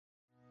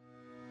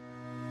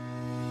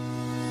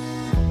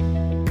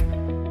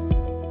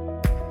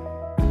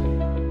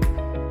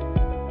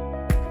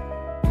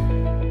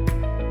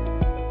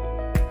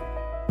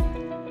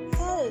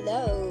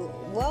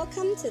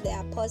to the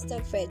Apostle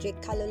Frederick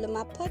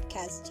Kaluluma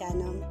podcast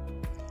channel.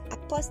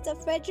 Apostle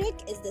Frederick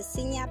is the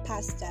senior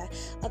pastor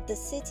of the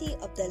City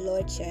of the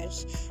Lord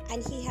Church,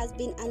 and he has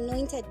been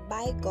anointed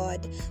by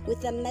God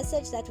with a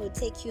message that will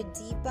take you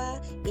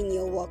deeper in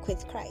your walk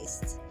with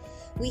Christ.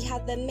 We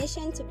have the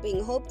mission to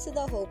bring hope to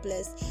the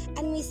hopeless,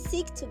 and we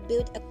seek to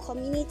build a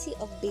community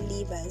of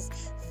believers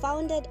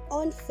founded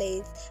on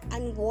faith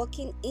and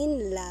walking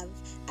in love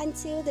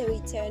until the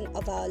return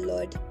of our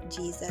Lord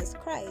Jesus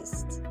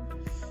Christ.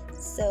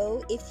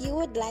 So, if you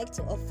would like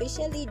to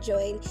officially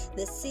join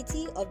the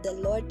City of the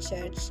Lord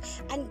Church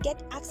and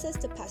get access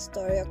to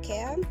pastoral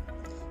care,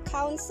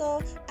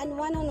 counsel, and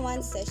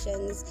one-on-one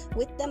sessions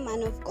with the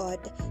man of God,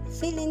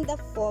 fill in the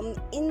form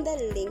in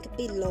the link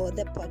below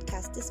the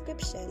podcast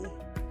description.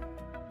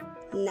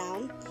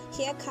 Now,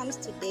 here comes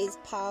today's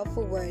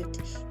powerful word.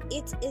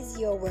 It is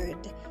your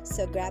word.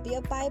 So grab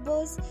your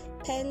Bibles,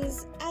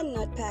 pens, and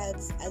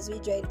notepads as we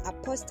join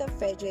Apostle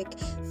Frederick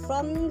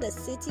from the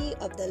City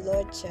of the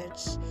Lord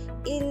Church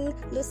in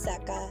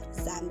Lusaka,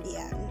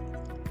 Zambia.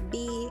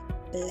 Be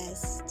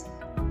blessed.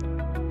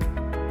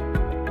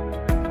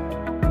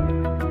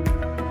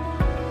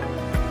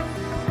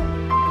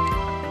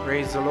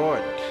 Praise the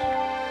Lord.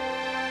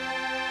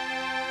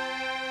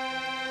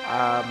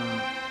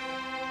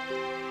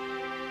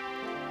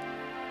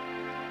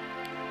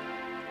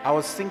 I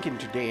was thinking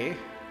today,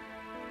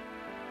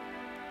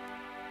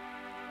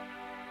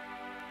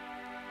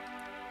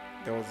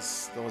 there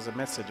was a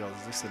message I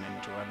was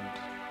listening to, and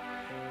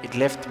it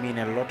left me in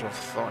a lot of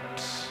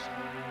thought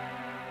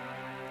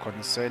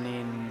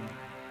concerning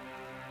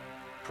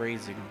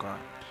praising God.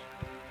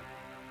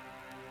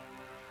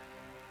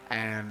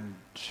 And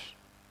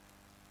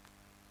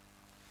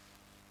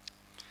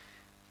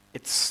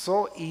it's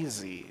so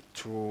easy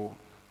to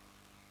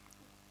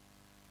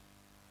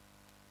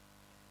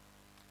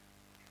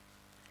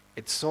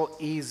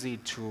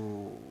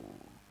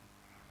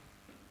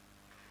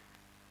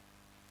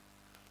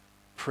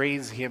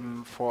praise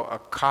him for a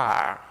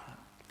car.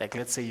 Like,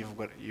 let's say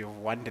you've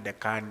wanted a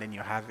car and then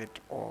you have it,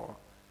 or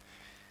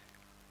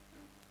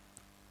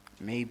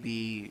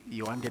maybe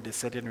you wanted a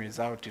certain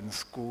result in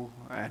school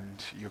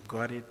and you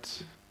got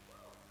it,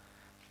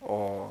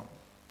 or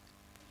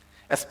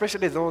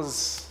especially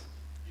those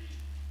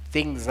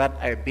things that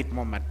are a bit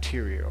more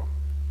material.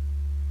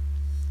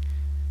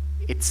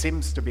 It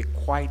seems to be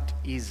quite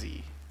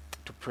easy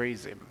to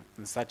praise him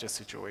in such a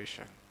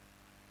situation.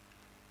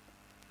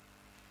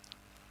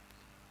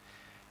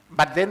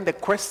 But then the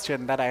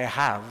question that I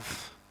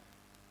have,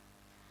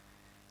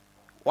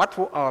 what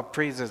will our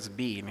praises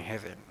be in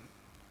heaven?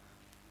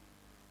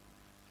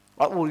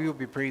 What will you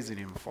be praising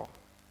him for?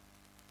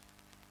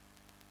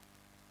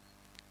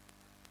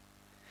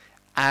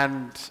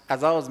 And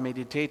as I was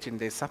meditating,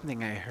 there's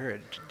something I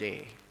heard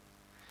today.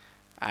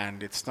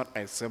 And it's not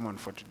a sermon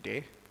for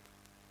today,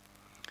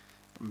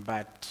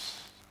 but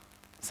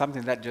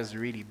something that just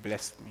really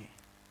blessed me.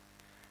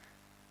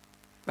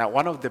 Now,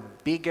 one of the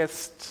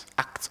biggest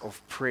acts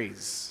of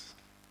praise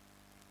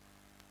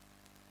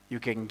you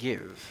can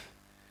give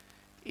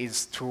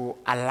is to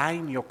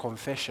align your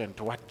confession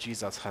to what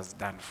Jesus has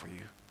done for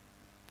you.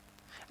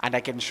 And I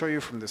can show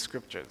you from the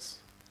scriptures.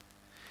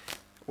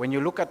 When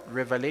you look at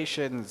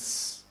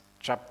Revelations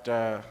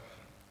chapter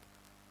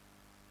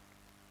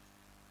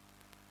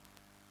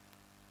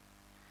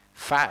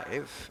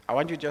 5, I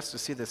want you just to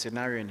see the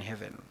scenario in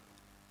heaven.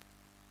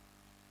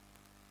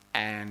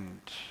 And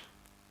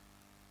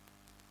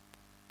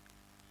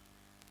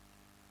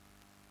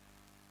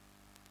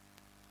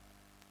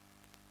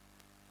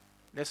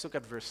let's look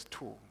at verse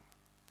 2.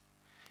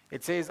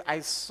 It says,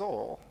 I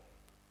saw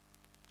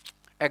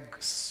a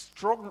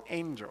strong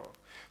angel.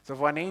 So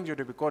for an angel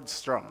to be called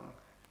strong,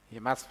 he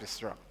must be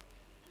strong.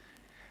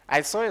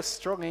 I saw a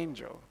strong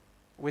angel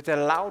with a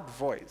loud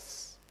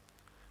voice,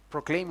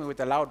 proclaiming with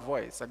a loud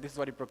voice, and this is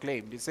what he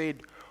proclaimed. He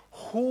said,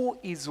 who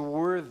is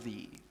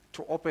worthy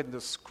to open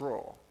the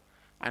scroll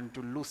and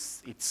to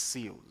loose its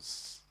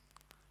seals?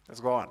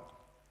 Let's go on.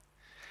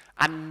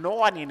 And no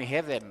one in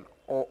heaven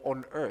or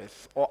on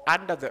earth or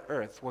under the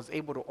earth was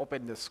able to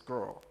open the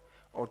scroll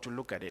or to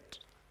look at it.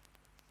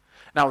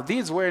 Now,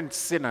 these weren't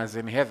sinners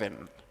in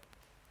heaven.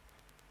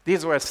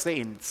 These were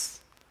saints.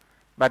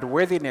 But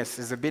worthiness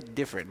is a bit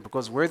different,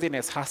 because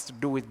worthiness has to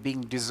do with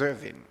being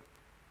deserving.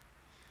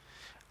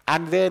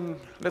 And then,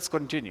 let's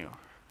continue.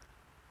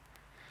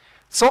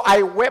 So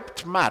I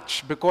wept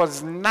much,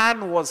 because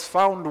none was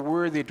found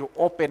worthy to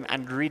open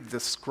and read the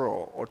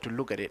scroll or to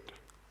look at it.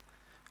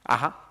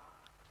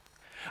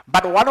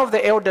 But one of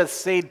the elders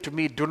said to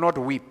me, do not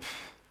weep.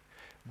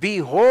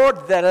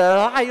 Behold, the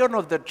Lion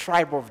of the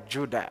tribe of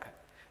Judah,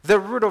 the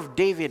Root of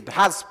David,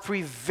 has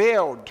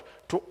prevailed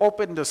to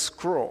open the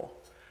scroll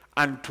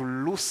and to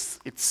loose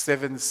its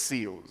 7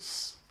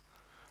 seals.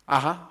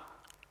 And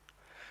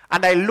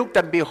I looked,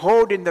 and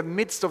behold, in the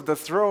midst of the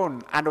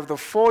throne and of the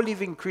 4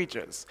 living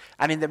creatures,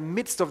 and in the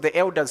midst of the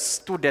elders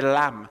stood a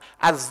lamb,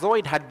 as though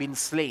it had been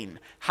slain,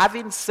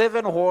 having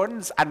 7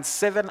 horns and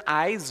 7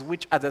 eyes,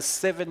 which are the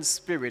 7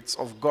 spirits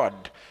of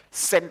God,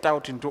 sent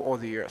out into all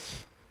the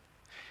earth.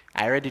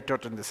 I already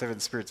taught on the 7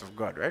 spirits of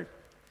God, right?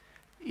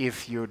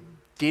 If you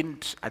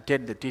didn't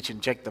attend the teaching,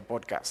 check the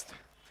podcast.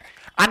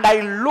 And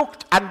I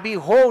looked, and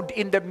behold,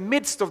 in the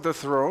midst of the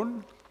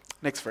throne,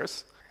 next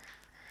verse,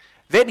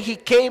 then he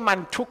came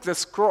and took the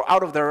scroll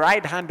out of the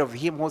right hand of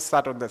him who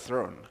sat on the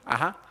throne.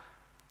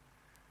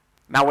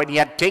 Now when he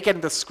had taken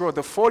the scroll,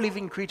 the 4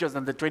 living creatures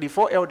and the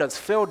 24 elders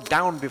fell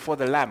down before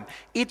the Lamb,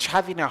 each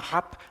having a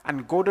harp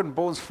and golden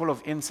bowls full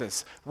of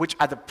incense, which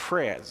are the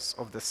prayers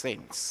of the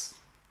saints.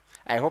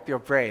 I hope your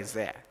prayer is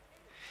there.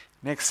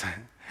 Next.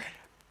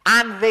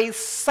 And they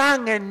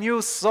sang a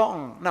new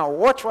song. Now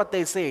watch what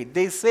they said.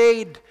 They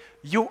said,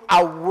 you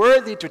are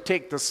worthy to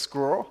take the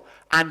scroll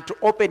and to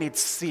open its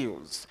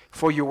seals,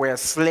 for you were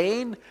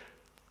slain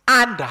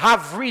and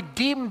have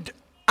redeemed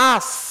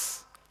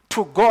us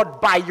to God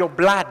by your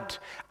blood,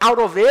 out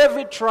of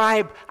every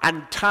tribe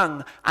and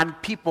tongue and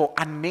people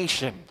and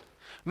nation.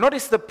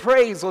 Notice the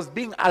praise was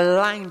being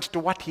aligned to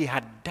what he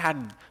had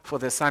done for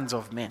the sons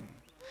of men.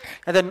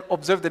 And then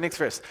observe the next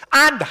verse.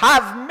 And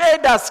have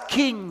made us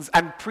kings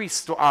and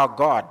priests to our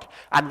God,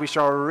 and we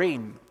shall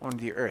reign on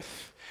the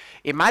earth.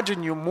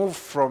 Imagine you move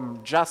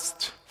from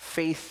just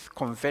faith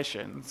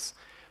confessions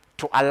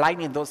to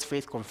aligning those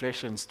faith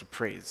confessions to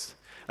praise.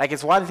 Like,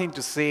 it's one thing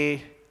to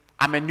say,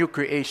 I'm a new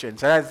creation.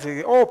 So I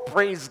say, oh,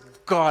 praise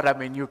God,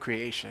 I'm a new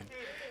creation.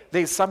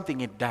 There's something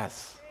it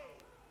does.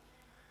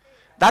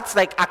 That's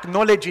like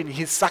acknowledging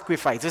his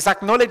sacrifice. It's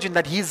acknowledging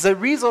that he's the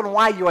reason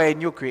why you are a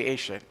new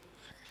creation.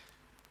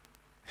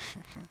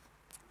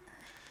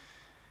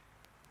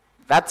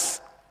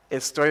 That's a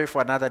story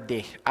for another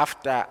day,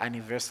 after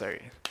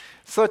anniversary.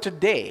 So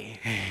today,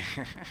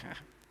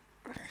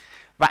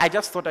 but I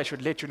just thought I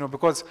should let you know,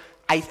 because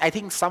I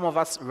think some of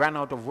us run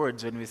out of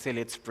words when we say,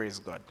 let's praise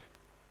God.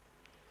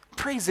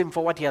 Praise him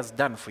for what he has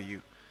done for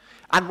you.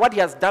 And what he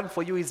has done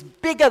for you is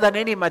bigger than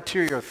any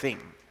material thing.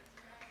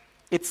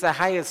 It's the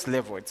highest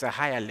level. It's a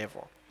higher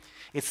level.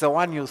 It's the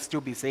one you'll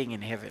still be saying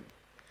in heaven.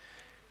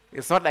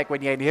 It's not like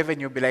when you're in heaven,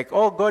 you'll be like,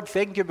 oh, God,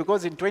 thank you,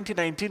 because in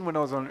 2019 when I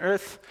was on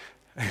earth,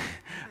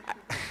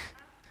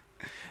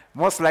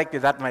 most likely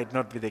that might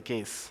not be the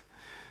case.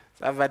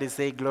 Somebody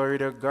say, glory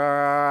to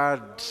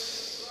God.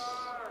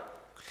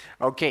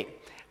 Okay,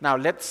 now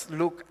let's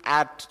look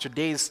at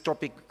today's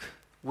topic,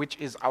 which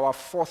is our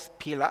 4th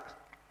pillar.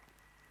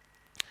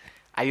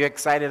 Are you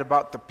excited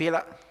about the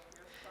pillar?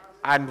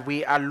 And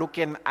we are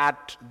looking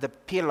at the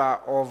pillar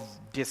of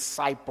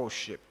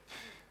discipleship.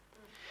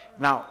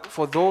 Now,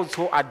 for those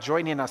who are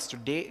joining us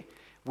today,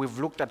 we've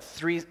looked at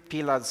 3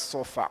 pillars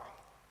so far.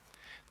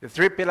 The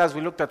 3 pillars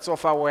we looked at so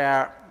far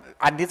were,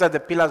 and these are the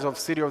pillars of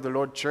City of the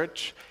Lord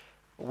Church.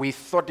 We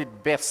thought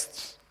it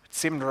best, it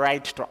seemed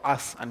right to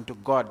us and to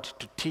God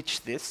to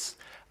teach this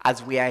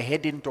as we are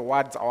heading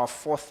towards our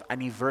 4th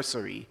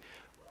anniversary,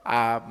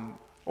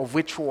 of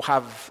which we'll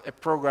have a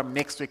program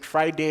next week,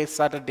 Friday,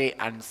 Saturday,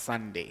 and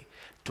Sunday,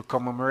 to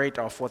commemorate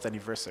our 4th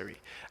anniversary.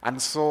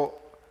 And so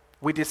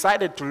we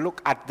decided to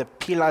look at the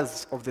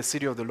pillars of the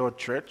City of the Lord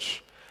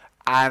Church.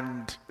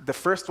 And the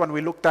first one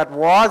we looked at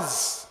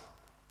was...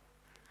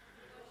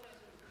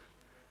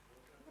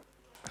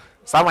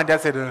 Someone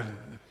just said...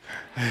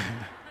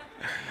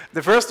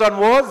 The first one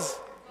was...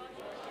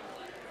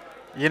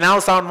 You now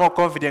sound more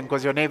confident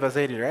because your neighbor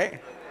said it,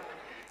 right?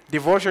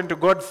 Devotion to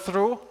God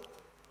through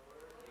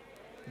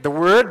the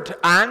Word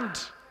and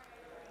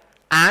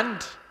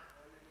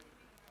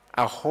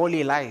a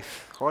holy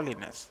life,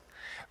 holiness.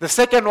 The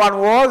second one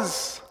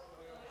was,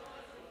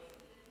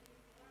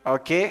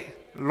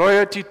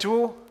 loyalty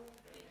to,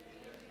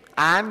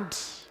 and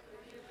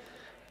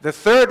the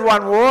third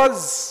one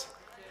was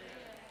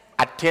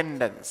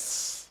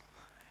attendance.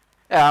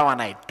 That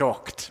one I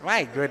talked.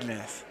 My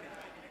goodness.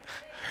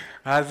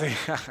 And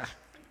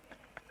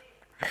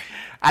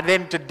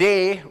then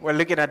today we're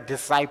looking at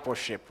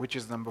discipleship, which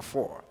is number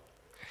 4.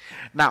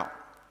 Now,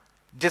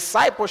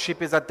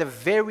 discipleship is at the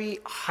very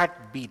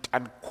heartbeat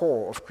and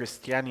core of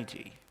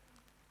Christianity.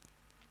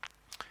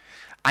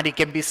 And it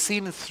can be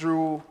seen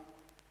through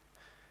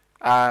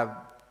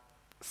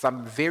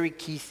some very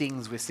key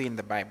things we see in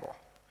the Bible.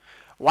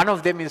 One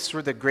of them is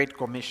through the Great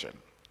Commission.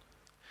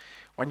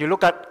 When you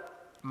look at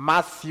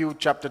Matthew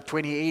chapter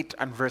 28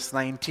 and verse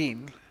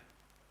 19,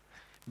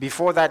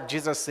 before that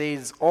Jesus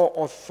says,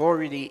 all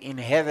authority in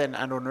heaven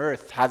and on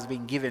earth has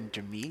been given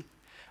to me.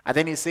 And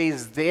then he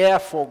says,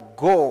 therefore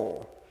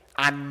go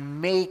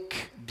and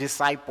make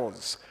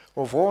disciples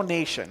of all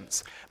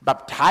nations,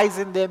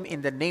 baptizing them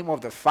in the name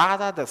of the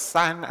Father, the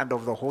Son, and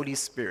of the Holy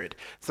Spirit.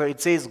 So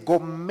it says, go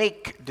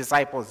make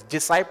disciples.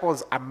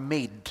 Disciples are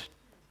made.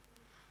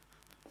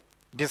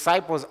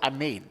 Disciples are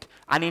made.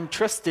 And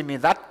interestingly,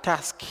 that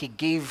task he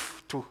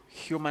gave to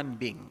human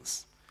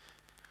beings,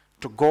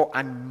 to go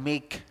and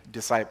make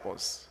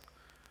disciples.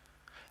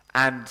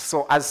 And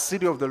so as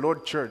City of the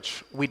Lord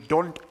Church, we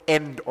don't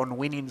end on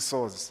winning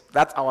souls.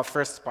 That's our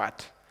first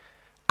part.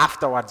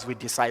 Afterwards, we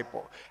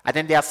disciple. And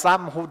then there are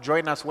some who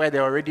join us where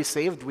they're already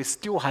saved. We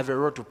still have a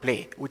role to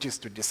play, which is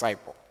to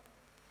disciple.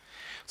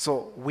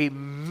 So we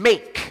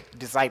make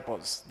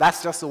disciples.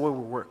 That's just the way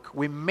we work.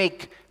 We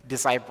make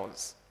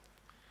disciples.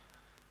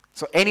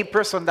 So any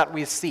person that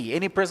we see,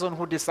 any person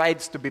who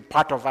decides to be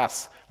part of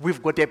us,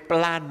 we've got a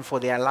plan for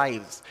their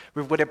lives.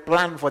 We've got a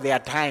plan for their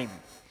time.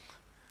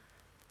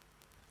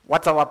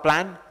 What's our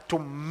plan? To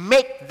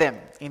make them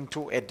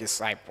into a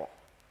disciple.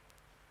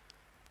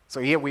 So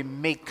here we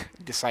make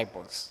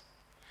disciples.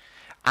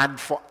 And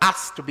for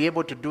us to be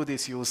able to do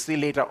this, you will see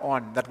later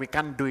on that we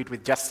can't do it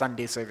with just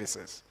Sunday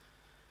services.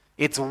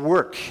 It's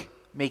work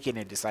making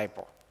a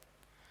disciple.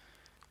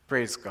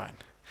 Praise God.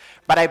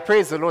 But I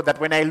praise the Lord that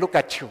when I look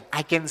at you,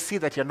 I can see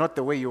that you're not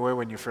the way you were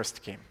when you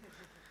first came.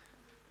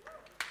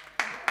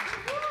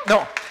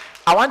 No,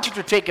 I want you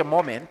to take a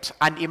moment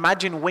and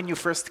imagine when you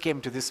first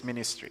came to this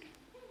ministry.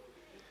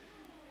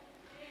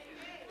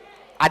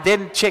 And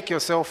then check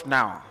yourself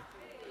now.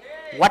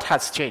 What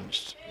has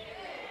changed?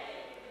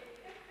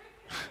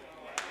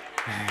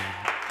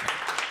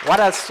 What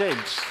has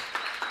changed?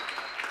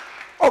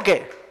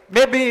 Okay,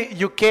 maybe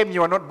you came,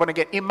 you are not born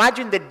again.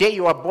 Imagine the day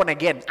you are born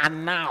again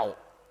and now.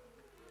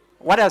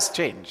 What has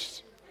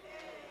changed?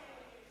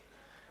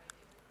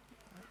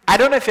 I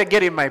don't know if you're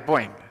getting my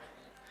point.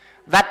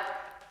 That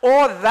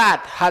all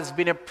that has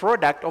been a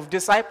product of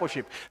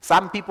discipleship.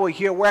 Some people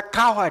here were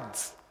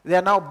cowards. They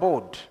are now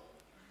bold.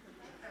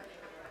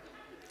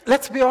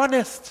 Let's be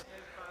honest.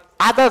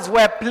 Others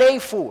were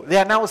playful. They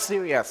are now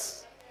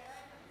serious.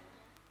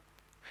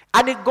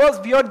 And it goes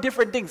beyond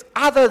different things.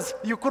 Others,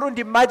 you couldn't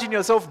imagine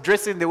yourself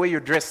dressing the way you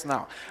dress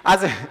now.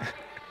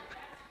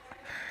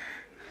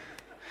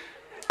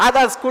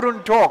 Others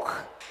couldn't talk.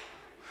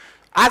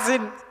 As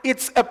in,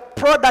 it's a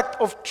product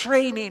of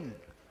training.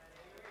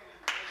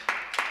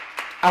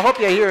 I hope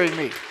you're hearing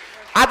me.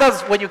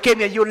 Others, when you came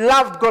here, you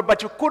loved God,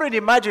 but you couldn't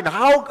imagine,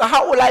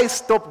 how will I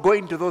stop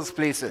going to those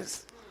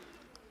places?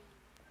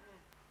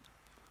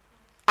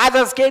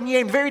 Others came here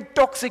in very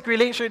toxic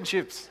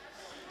relationships.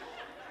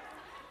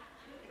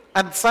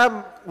 And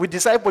some, we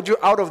discipled you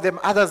out of them.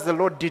 Others, the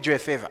Lord did you a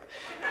favor.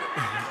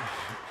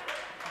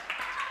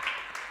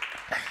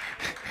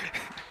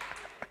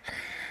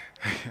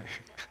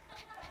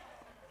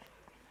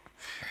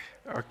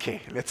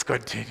 Okay, let's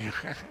continue.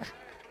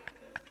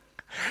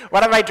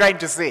 What am I trying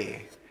to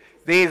say?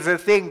 There is a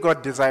thing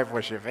called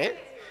discipleship, eh?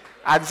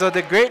 And so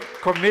the Great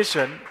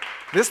Commission,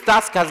 this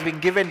task has been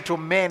given to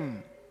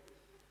men.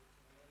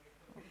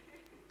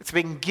 It's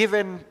been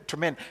given to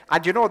men.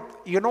 And you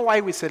know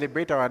why we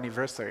celebrate our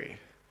anniversary?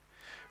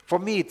 For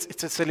me,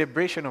 it's a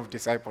celebration of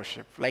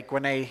discipleship. Like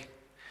when I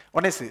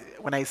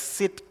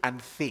sit and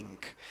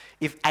think,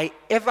 if I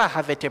ever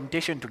have a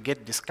temptation to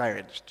get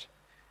discouraged,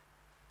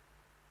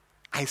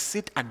 I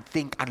sit and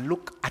think and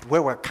look at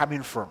where we're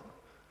coming from.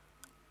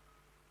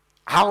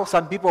 How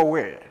some people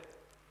were,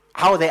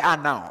 how they are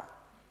now.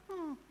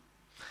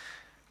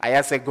 I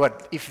ask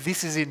God, if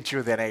this isn't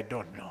true, then I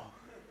don't know.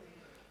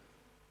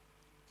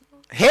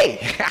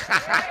 Hey!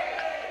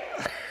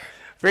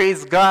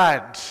 Praise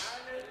God.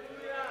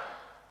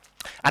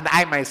 And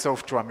I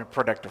myself too am a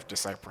product of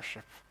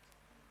discipleship.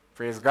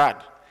 Praise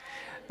God.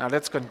 Now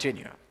let's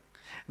continue.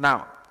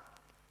 Now,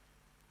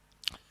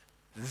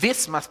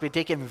 this must be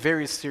taken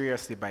very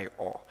seriously by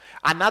all.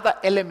 Another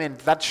element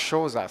that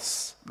shows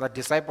us that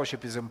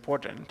discipleship is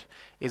important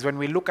is when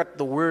we look at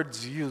the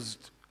words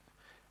used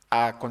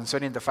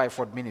concerning the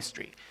fivefold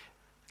ministry.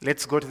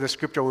 Let's go to the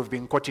scripture we've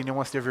been quoting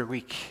almost every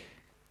week.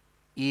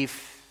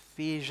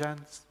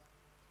 Ephesians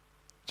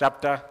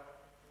chapter,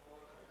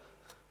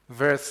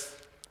 verse.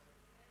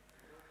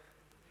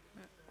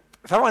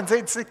 Someone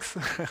said 6.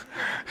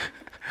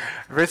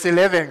 Verse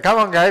 11. Come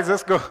on, guys,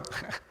 let's go.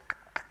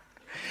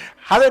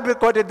 Haven't we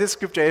quoted this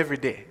scripture every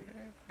day?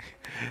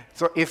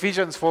 So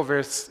Ephesians 4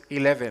 verse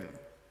 11.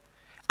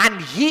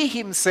 And he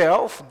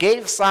himself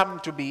gave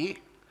some to be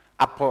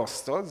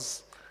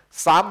apostles,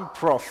 some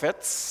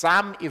prophets,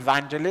 some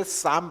evangelists,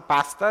 some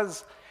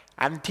pastors,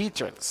 and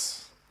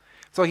teachers.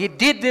 So he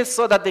did this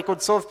so that they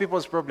could solve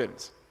people's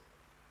problems.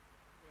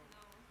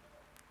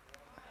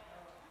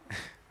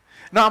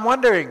 Now I'm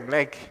wondering,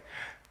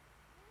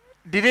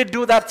 did he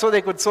do that so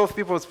they could solve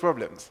people's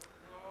problems?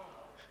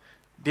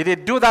 Did they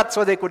do that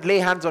so they could lay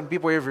hands on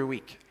people every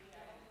week?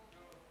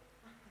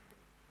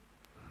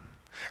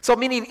 So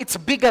meaning it's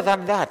bigger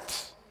than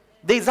that.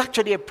 There is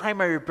actually a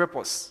primary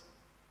purpose.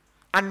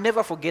 And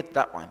never forget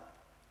that one.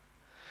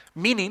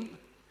 Meaning,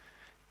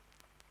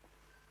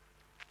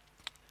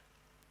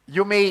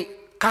 you may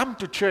come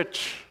to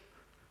church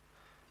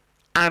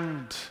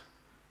and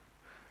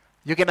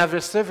you can have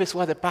a service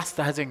where the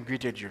pastor hasn't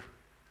greeted you.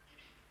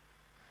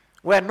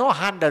 Where no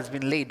hand has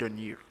been laid on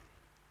you.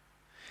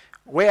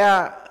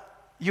 Where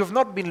you've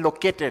not been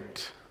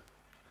located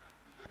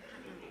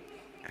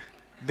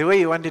the way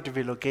you wanted to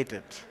be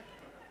located.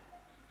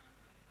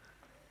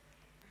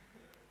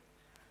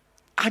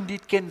 And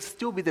it can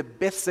still be the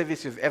best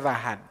service you've ever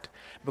had.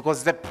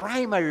 Because the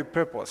primary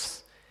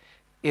purpose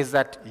is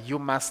that you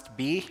must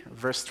be,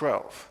 verse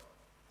 12,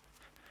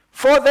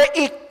 for the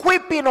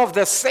equipping of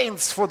the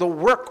saints for the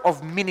work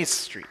of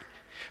ministry,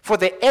 for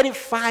the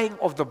edifying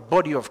of the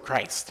body of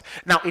Christ.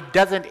 Now, it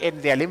doesn't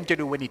end there. Let me tell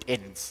you when it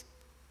ends,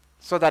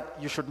 so that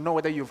you should know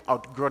whether you've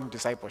outgrown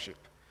discipleship.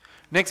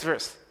 Next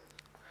verse.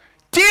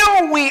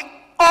 till we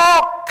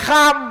all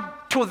come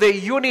to the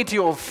unity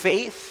of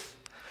faith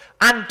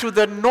and to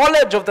the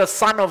knowledge of the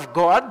Son of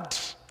God,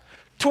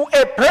 to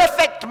a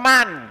perfect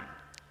man,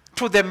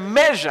 to the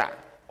measure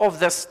of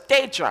the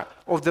stature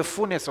of the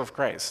fullness of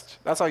Christ.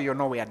 That's how you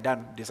know we are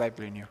done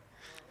discipling you.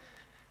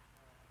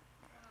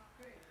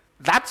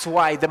 That's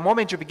why the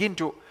moment you begin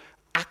to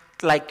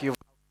act like you've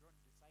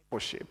done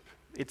discipleship,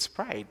 it's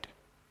pride.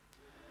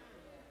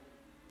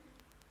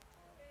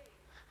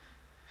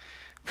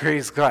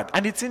 Praise God.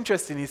 And it's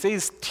interesting, he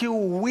says, till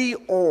we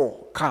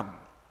all come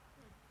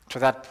to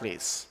that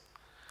place.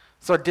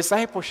 So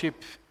discipleship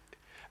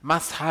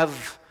must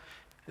have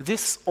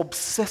this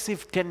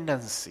obsessive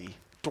tendency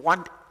to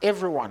want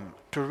everyone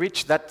to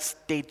reach that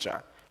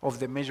stature of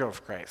the measure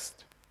of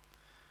Christ.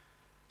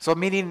 So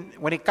meaning,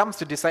 when it comes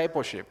to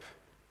discipleship,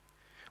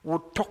 we'll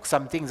talk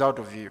some things out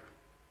of you.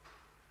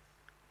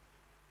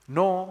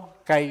 No,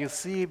 Kai, you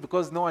see,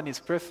 because no one is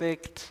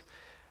perfect,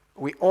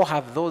 we all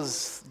have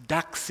those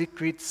dark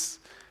secrets.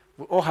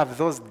 We all have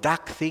those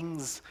dark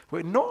things.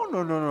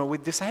 No.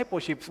 With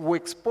discipleship, we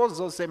expose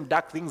those same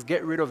dark things,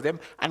 get rid of them,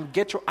 and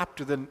get you up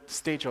to the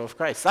stature of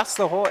Christ. That's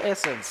the whole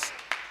essence.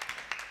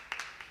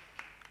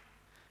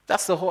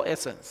 That's the whole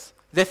essence.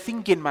 The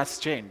thinking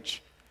must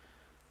change.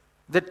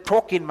 The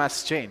talking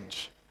must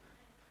change.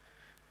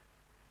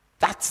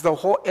 That's the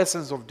whole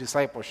essence of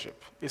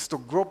discipleship, is to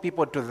grow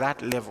people to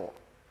that level.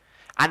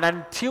 And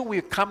until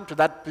we come to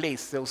that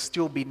place, there'll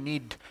still be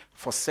need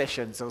for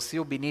sessions. There'll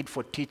still be need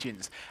for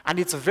teachings. And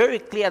it's very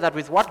clear that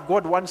with what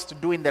God wants to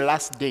do in the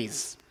last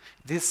days,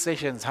 these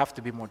sessions have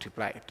to be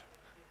multiplied.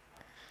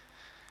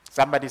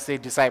 Somebody say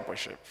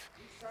discipleship.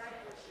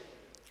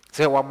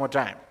 Say it one more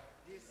time.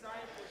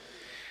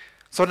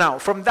 So now,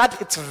 from that,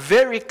 it's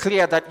very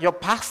clear that your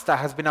pastor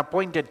has been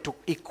appointed to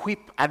equip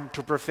and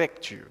to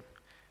perfect you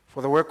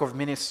for the work of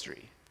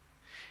ministry.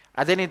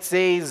 And then it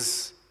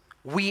says,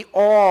 we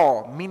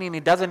all, meaning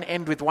it doesn't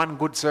end with one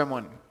good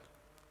sermon.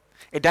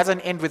 It doesn't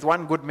end with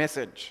one good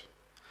message.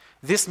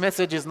 This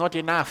message is not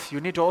enough.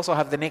 You need to also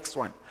have the next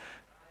one.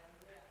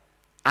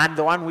 And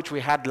the one which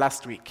we had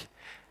last week.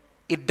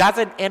 It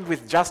doesn't end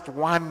with just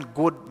one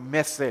good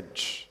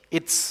message.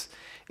 It's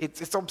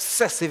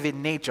obsessive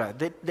in nature.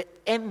 The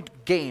end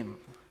game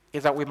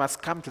is that we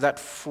must come to that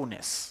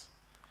fullness.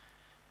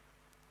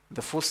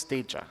 The full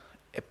stature.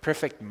 A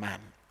perfect man.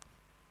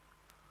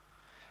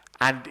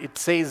 And it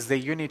says the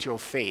unity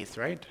of faith,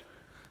 right?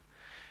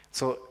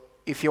 So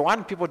if you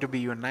want people to be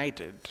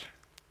united,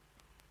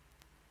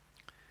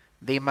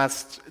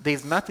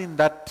 there's nothing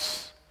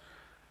that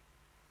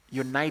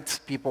unites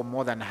people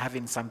more than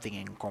having something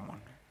in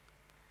common.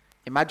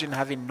 Imagine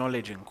having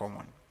knowledge in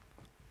common.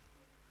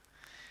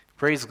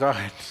 Praise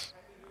God.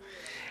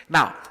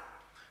 Now,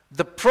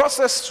 the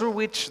process through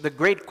which the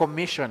Great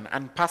Commission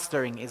and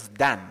pastoring is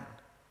done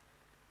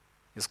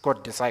is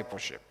called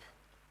discipleship.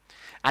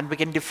 And we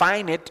can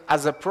define it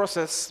as a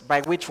process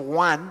by which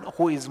one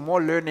who is more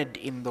learned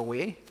in the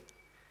way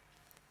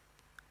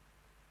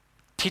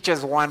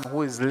teaches one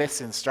who is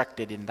less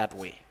instructed in that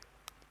way.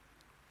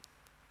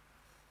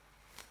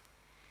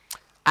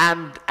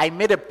 And I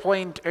made a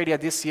point earlier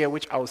this year,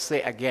 which I'll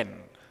say again.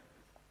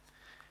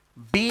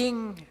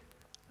 Being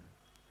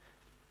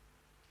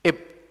a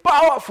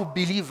powerful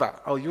believer,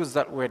 I'll use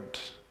that word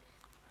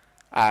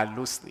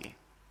loosely.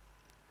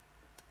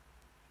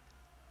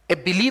 A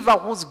believer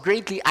who's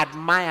greatly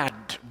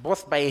admired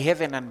both by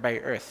heaven and by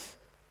earth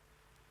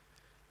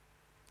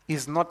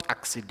is not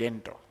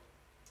accidental.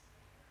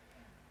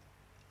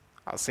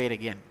 I'll say it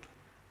again.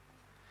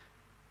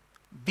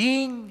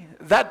 Being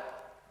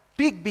that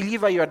big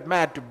believer you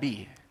admire to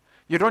be,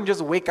 you don't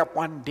just wake up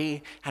one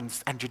day and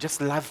you just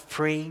love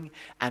praying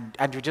and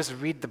you just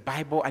read the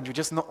Bible and you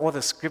just know all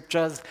the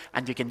scriptures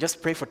and you can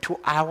just pray for 2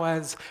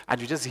 hours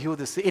and you just heal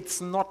the sick. It's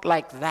not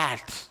like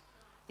that.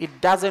 It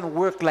doesn't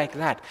work like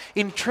that.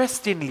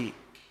 Interestingly,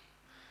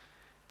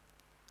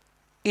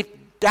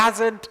 it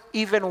doesn't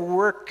even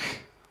work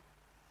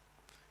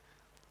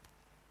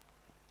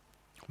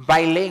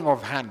by laying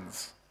of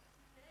hands.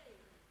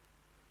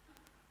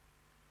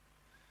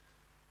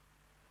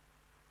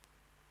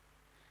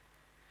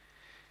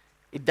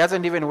 It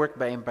doesn't even work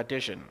by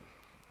impartation.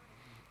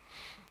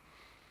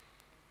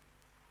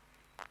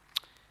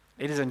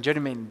 Ladies and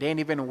gentlemen, it doesn't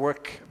even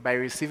work by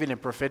receiving a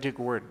prophetic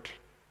word.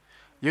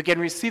 You can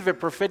receive a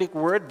prophetic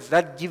word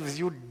that gives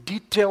you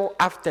detail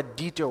after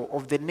detail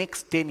of the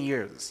next 10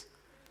 years.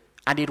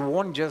 And it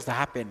won't just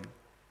happen.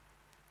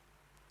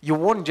 You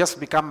won't just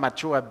become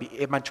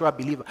a mature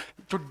believer.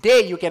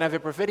 Today you can have a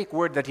prophetic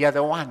word that you're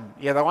the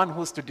one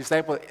who's to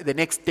disciple the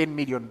next 10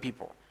 million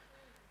people.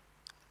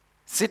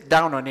 Sit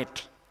down on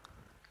it.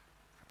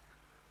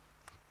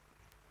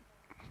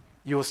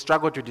 You will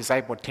struggle to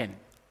disciple 10.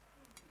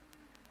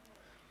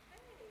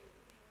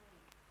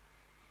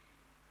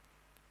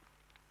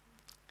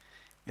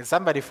 Is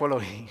somebody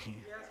following?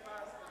 Yes,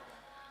 Pastor.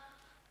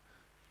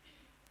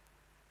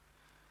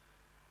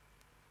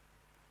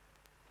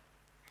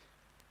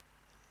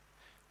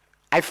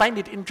 I find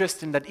it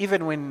interesting that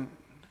even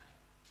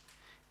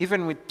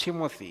with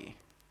Timothy,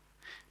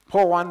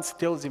 Paul once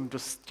tells him to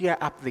stir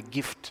up the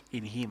gift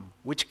in him,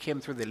 which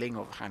came through the laying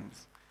of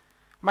hands.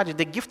 Imagine,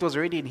 the gift was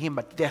already in him,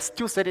 but there are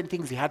still certain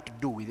things he had to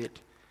do with it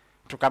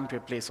to come to a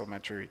place of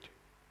maturity.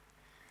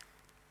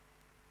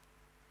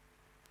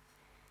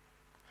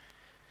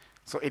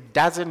 So it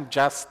doesn't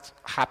just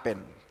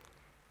happen.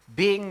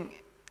 Being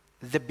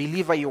the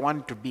believer you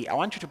want to be, I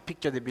want you to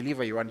picture the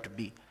believer you want to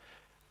be.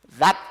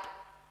 That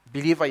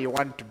believer you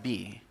want to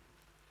be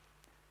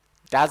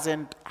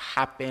doesn't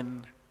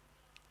happen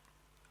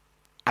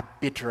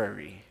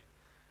arbitrary.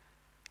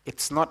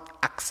 It's not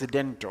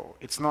accidental.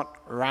 It's not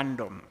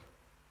random.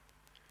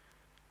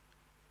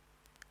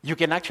 You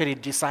can actually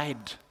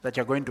decide that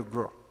you're going to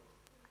grow.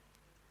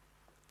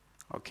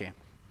 Okay.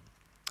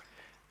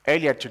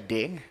 Earlier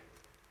today,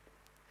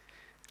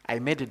 I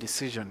made a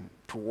decision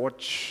to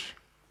watch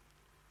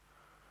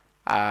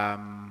a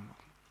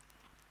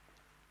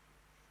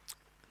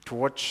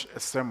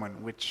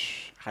sermon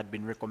which had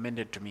been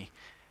recommended to me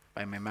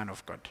by my man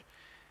of God.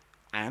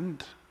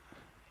 And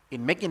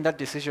in making that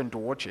decision to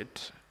watch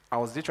it, I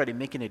was literally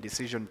making a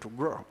decision to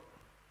grow.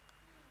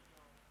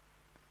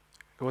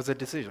 It was a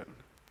decision.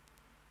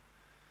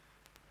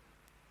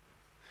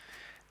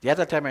 The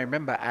other time I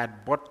remember I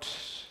had bought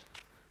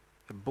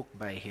a book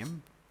by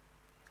him.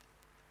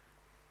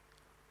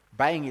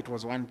 Buying it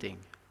was one thing.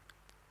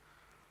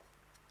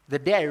 The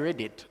day I read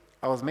it,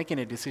 I was making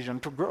a decision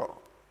to grow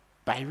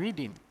by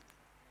reading.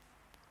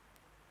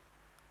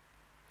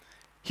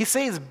 He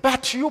says,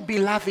 but you,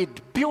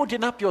 beloved,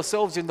 building up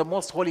yourselves in the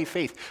most holy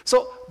faith.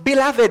 So,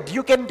 beloved,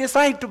 you can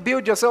decide to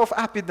build yourself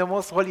up in the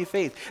most holy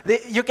faith.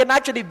 You can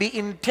actually be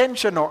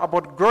intentional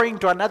about growing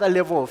to another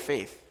level of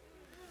faith.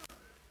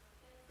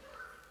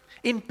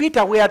 In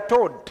Peter, we are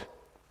told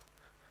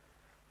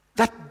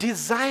that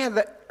desire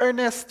the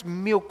earnest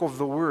milk of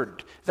the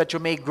word, that you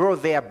may grow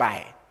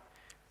thereby.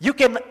 You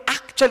can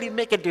actually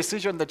make a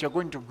decision that you're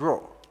going to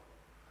grow.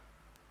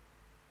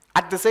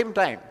 At the same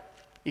time,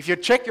 if you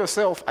check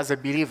yourself as a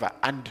believer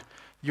and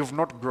you've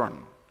not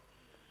grown,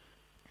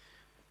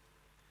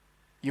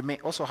 you may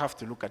also have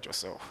to look at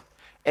yourself,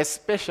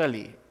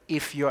 especially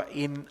if you're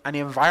in an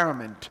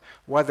environment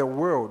where the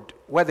word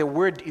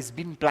is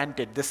being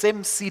planted, the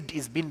same seed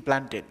is being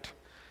planted.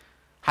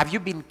 Have you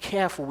been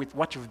careful with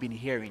what you've been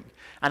hearing?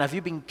 And have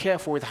you been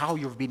careful with how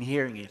you've been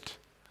hearing it?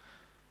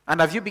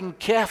 And have you been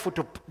careful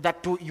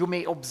that you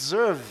may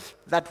observe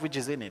that which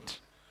is in it?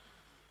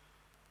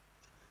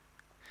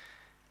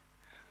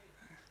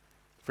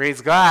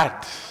 Praise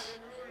God.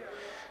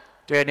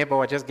 To your neighbor,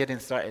 we're just getting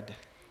started.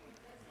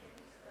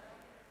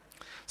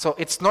 So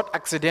it's not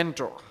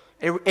accidental.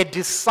 A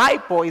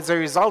disciple is a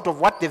result of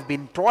what they've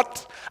been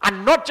taught,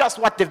 and not just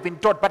what they've been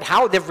taught, but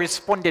how they've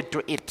responded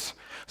to it.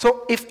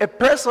 So if a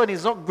person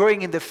is not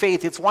growing in the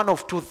faith, it's one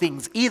of two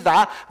things.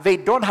 Either they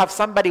don't have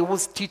somebody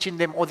who's teaching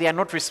them, or they are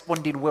not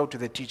responding well to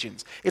the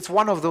teachings. It's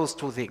one of those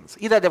two things.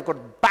 Either they've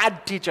got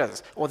bad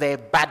teachers, or they're a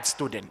bad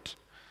student.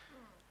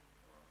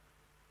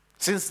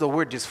 Since the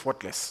word is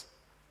faultless.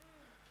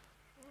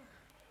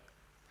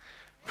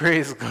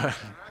 Praise God.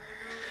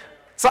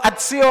 So at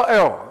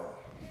COL,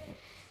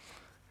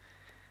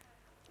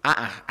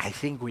 I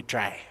think we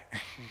try.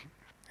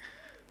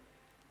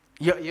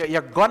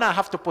 You're gonna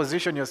have to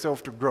position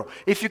yourself to grow.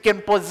 If you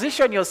can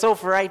position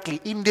yourself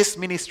rightly in this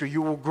ministry,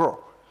 you will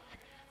grow.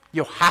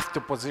 You have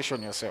to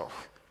position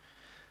yourself.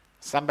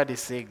 Somebody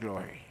say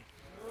glory.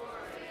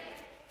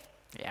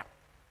 Yeah.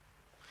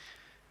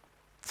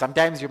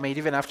 Sometimes you may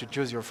even have to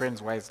choose your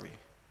friends wisely.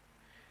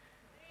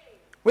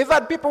 We've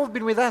had people who've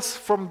been with us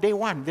from day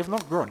one. They've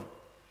not grown.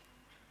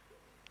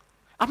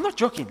 I'm not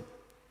joking.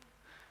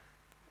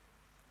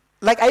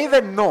 Like, I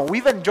even know, we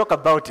even joke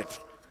about it.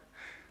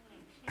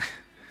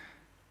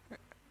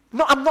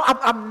 No,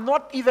 I'm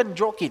not even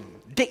joking.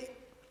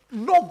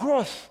 No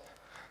growth.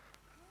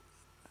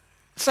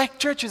 It's like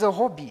church is a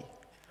hobby.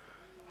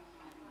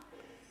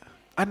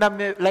 And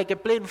I'm like a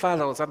plain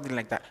father or something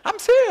like that. I'm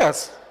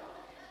serious.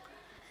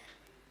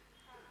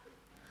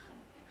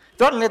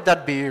 Don't let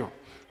that be you.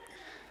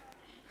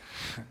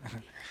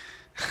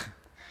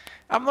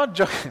 I'm not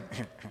joking.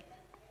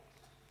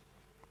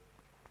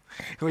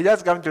 We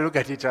just come to look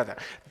at each other.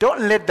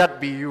 Don't let that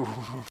be you.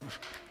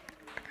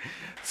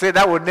 Say,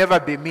 that will never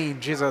be me in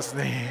Jesus'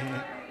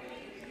 name.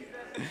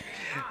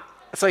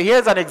 So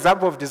here's an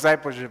example of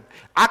discipleship.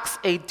 Acts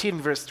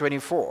 18 verse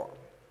 24.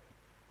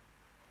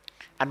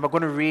 And we're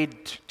going to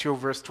read to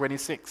verse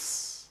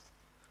 26.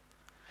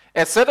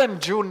 A certain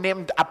Jew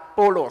named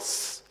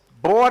Apollos,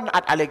 born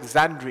at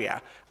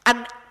Alexandria,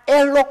 an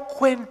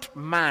eloquent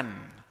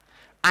man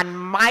and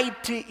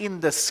mighty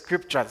in the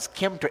scriptures,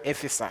 came to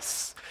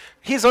Ephesus.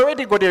 He's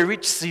already got a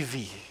rich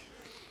CV.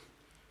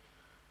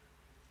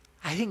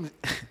 I think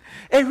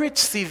a rich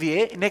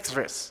CV, Next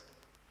verse.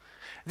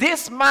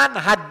 This man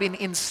had been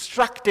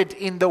instructed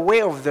in the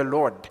way of the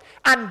Lord,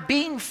 and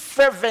being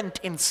fervent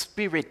in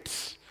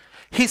spirit,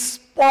 he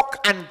spoke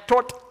and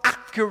taught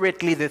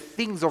accurately the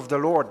things of the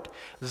Lord,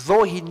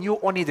 though he knew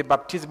only the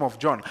baptism of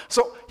John.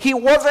 So he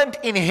wasn't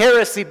in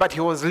heresy, but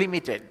he was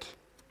limited.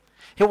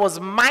 He was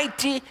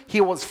mighty,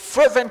 he was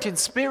fervent in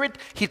spirit,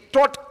 he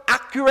taught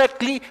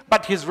accurately,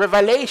 but his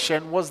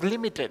revelation was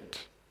limited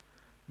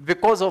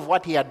because of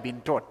what he had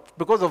been taught,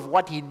 because of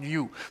what he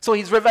knew. So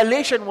his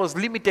revelation was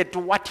limited to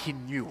what he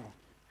knew.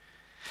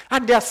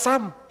 And there are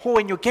some who,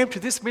 when you came to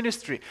this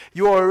ministry,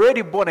 you were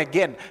already born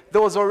again.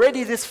 There was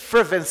already this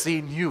fervency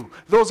in you.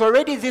 There was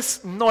already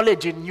this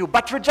knowledge in you.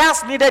 But you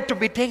just needed to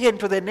be taken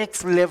to the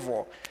next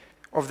level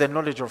of the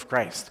knowledge of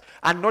Christ.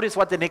 And notice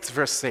what the next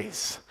verse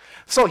says.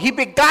 So he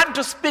began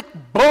to speak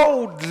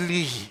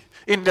boldly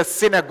in the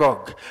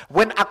synagogue.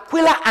 When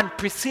Aquila and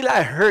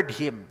Priscilla heard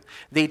him,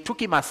 they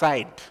took him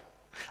aside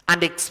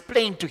and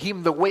explained to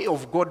him the way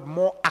of God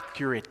more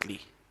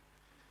accurately.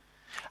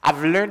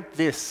 I've learned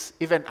this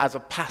even as a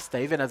pastor,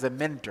 even as a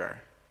mentor,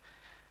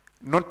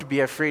 not to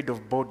be afraid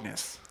of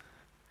boldness.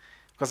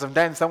 Because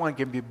sometimes someone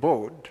can be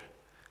bold,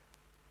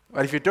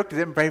 but if you talk to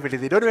them privately,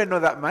 they don't even know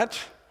that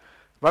much.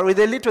 But with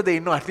the little they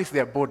know, at least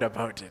they're bold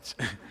about it.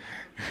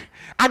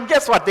 And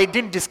guess what? They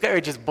didn't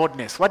discourage his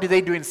boldness. What did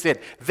they do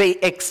instead? They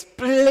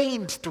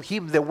explained to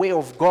him the way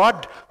of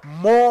God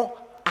more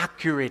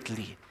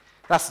accurately.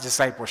 That's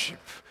discipleship.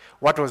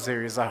 What was the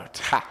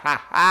result?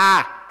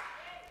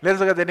 Let's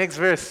look at the next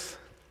verse.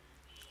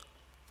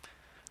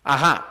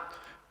 Are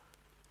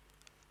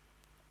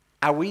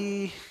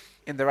we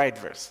in the right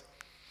verse?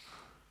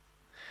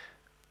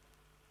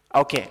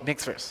 Okay,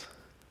 next verse.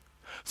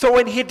 So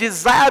when he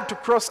desired to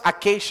cross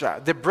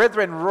Acacia, the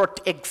brethren wrote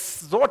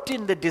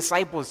exhorting the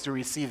disciples to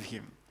receive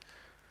him.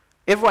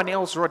 Everyone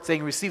else wrote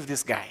saying, receive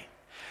this guy.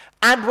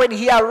 And when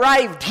he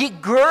arrived, he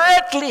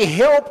greatly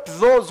helped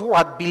those who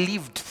had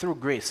believed through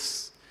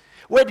grace.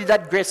 Where did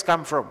that grace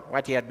come from?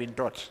 What he had been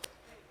taught.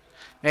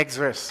 Next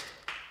verse.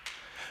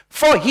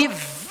 For he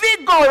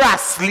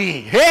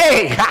vigorously,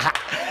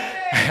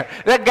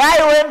 the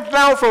guy went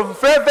now from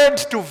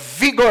fervent to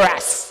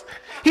vigorous.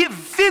 He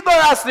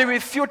vigorously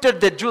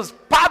refuted the Jews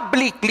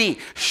publicly,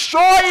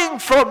 showing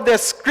from the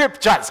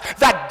scriptures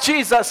that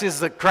Jesus is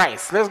the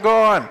Christ. Let's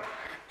go on.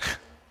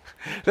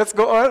 Let's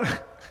go on.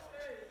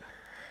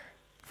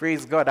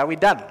 Praise God. Are we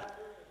done?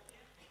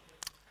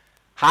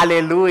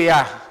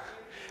 Hallelujah.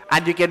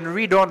 And you can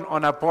read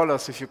on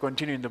Apollos if you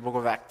continue in the book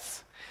of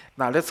Acts.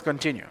 Now let's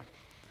continue.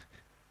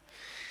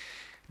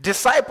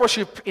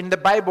 Discipleship in the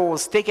Bible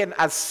was taken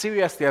as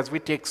seriously as we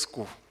take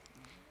school.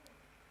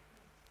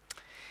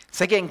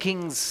 2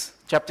 Kings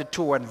chapter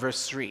 2 and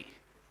verse 3.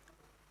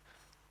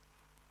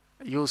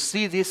 You'll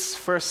see this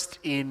first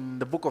in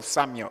the book of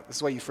Samuel. This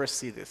is where you first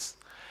see this.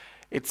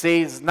 It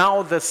says,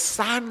 now the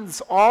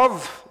sons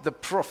of the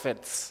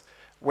prophets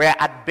were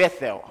at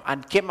Bethel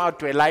and came out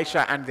to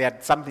Elisha, and they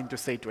had something to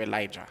say to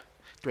Elijah.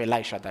 To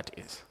Elisha, that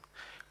is.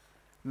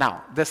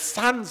 Now, the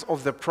sons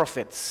of the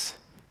prophets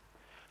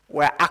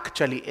were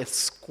actually a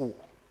school.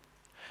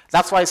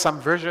 That's why some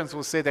versions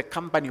will say the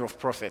company of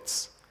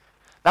prophets.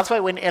 That's why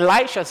when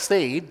Elisha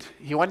said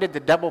he wanted the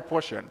double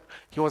portion,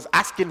 he was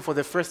asking for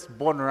the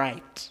firstborn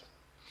right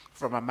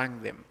from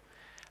among them.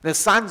 The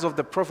sons of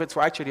the prophets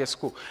were actually a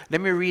school.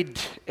 Let me read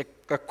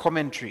a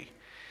commentary.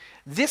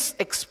 This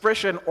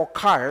expression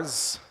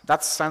occurs,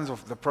 that's sons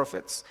of the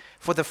prophets,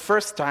 for the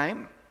first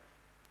time.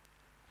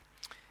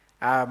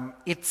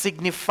 It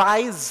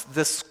signifies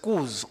the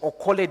schools or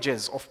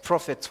colleges of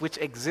prophets which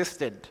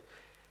existed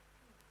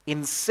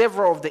in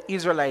several of the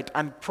Israelite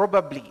and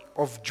probably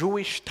of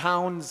Jewish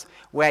towns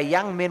where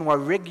young men were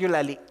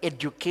regularly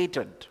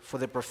educated for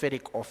the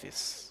prophetic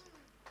office.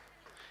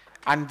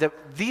 And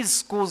these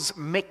schools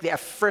make their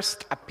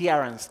first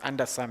appearance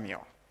under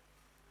Samuel.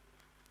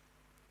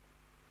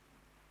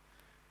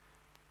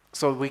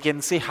 So we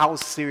can see how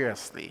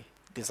seriously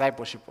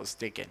discipleship was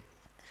taken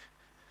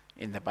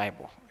in the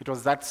Bible. It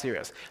was that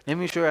serious. Let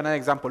me show you another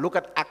example. Look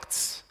at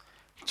Acts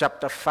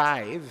chapter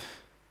 5,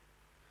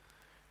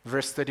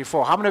 verse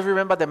 34. How many of you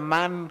remember the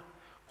man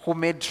who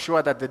made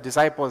sure that the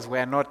disciples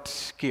were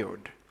not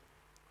killed?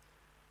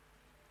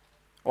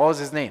 What was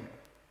his name?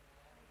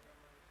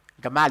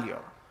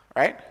 Gamaliel,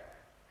 right?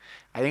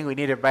 I think we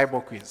need a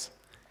Bible quiz.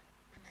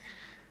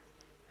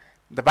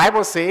 The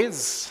Bible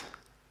says,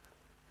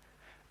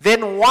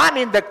 then one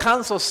in the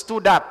council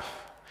stood up,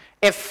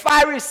 a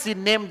Pharisee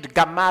named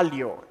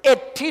Gamaliel, a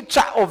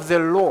teacher of the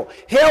law,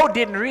 held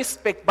in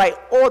respect by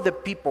all the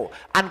people,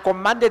 and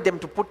commanded them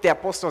to put the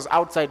apostles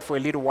outside for a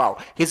little while.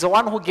 He's the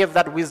one who gave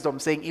that wisdom,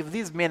 saying, if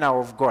these men are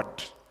of God,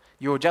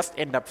 you'll just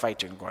end up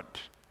fighting God.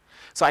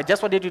 So I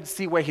just wanted you to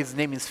see where his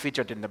name is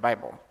featured in the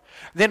Bible.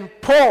 Then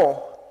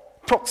Paul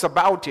talks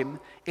about him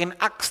in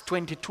Acts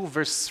 22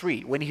 verse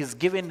 3 when he's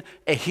given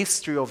a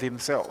history of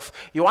himself.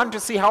 You want to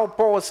see how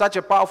Paul was such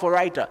a powerful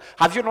writer?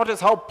 Have you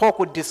noticed how Paul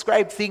could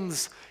describe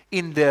things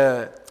in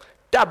the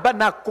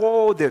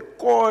tabernacle, the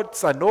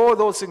courts, and all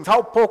those things?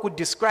 How Paul could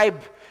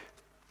describe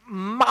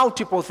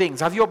multiple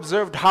things. Have you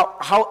observed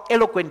how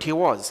eloquent he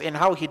was in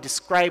how he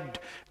described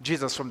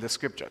Jesus from the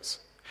scriptures?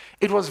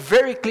 It was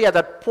very clear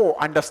that Paul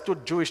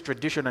understood Jewish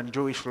tradition and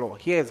Jewish law.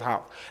 Here's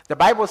how. The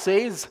Bible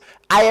says,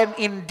 I am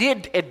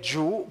indeed a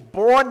Jew,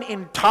 born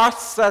in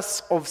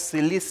Tarsus of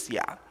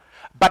Cilicia,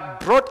 but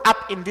brought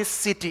up in this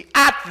city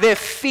at the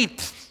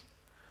feet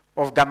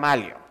of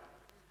Gamaliel.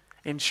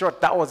 In short,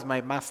 that was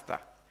my master.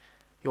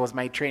 He was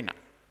my trainer.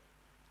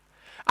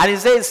 And he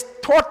says,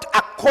 taught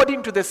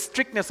according to the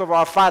strictness of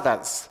our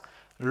fathers'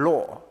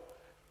 law,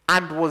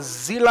 and was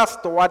zealous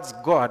towards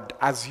God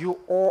as you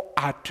all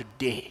are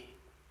today.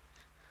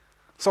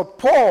 So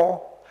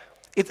Paul,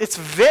 it's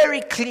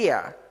very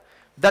clear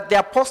that the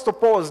Apostle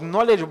Paul was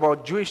knowledgeable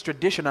about Jewish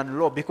tradition and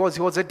law because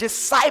he was a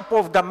disciple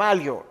of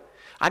Gamaliel.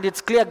 And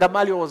it's clear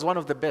Gamaliel was one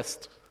of the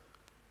best.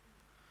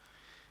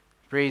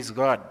 Praise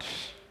God.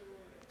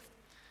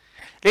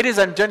 Ladies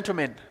and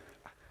gentlemen,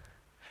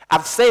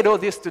 I've said all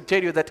this to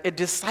tell you that a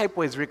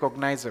disciple is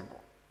recognizable.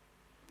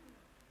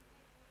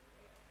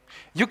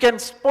 You can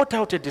spot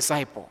out a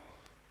disciple.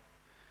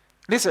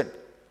 Listen,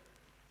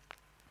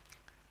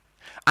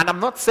 and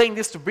I'm not saying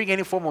this to bring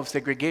any form of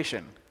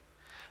segregation.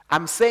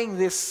 I'm saying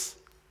this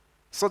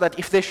so that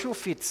if the shoe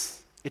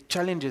fits, it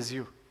challenges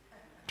you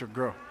to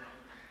grow.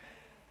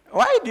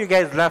 Why do you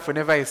guys laugh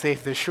whenever I say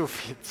if the shoe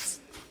fits?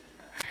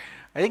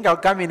 I think I'll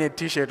come in a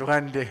t-shirt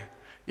one day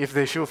if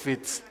the shoe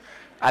fits.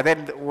 And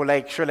then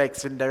we'll show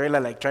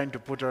Cinderella trying to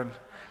put on.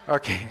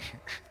 Okay.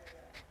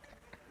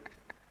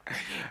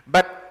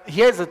 But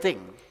here's the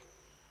thing.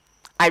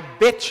 I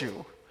bet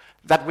you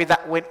that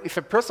if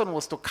a person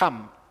was to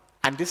come,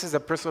 and this is a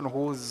person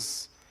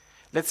who's,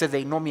 let's say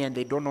they know me and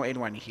they don't know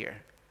anyone here,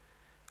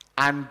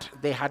 and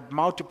they had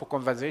multiple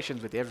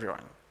conversations with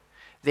everyone,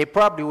 they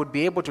probably would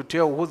be able to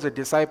tell who's a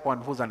disciple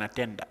and who's an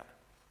attender.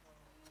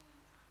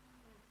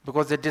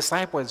 Because the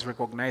disciple is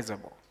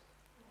recognizable.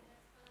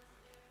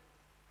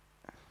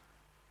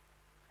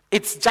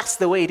 It's just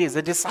the way it is.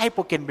 A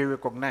disciple can be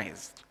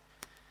recognized.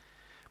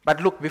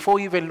 But look, before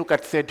you even look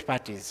at third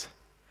parties,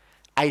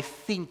 I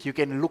think you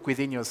can look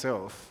within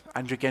yourself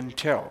and you can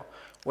tell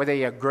whether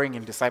you're growing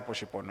in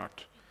discipleship or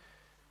not.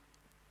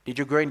 Did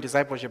you grow in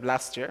discipleship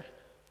last year?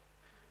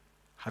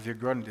 Have you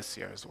grown this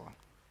year as well?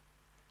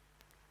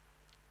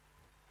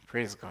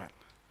 Praise God.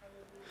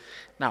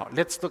 Now,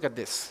 let's look at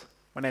this.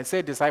 When I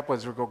say disciple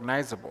is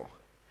recognizable,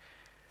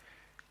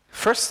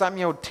 1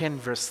 Samuel 10,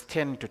 verse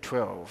 10 to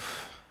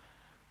 12.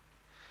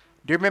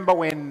 Do you remember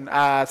when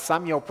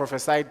Samuel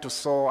prophesied to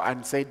Saul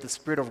and said, the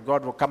Spirit of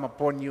God will come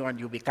upon you and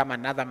you become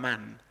another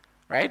man?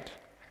 Right?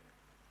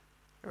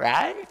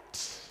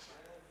 Right?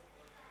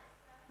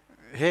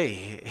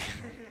 Hey.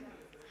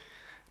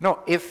 No,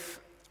 if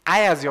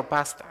I as your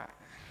pastor,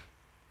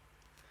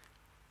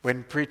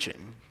 when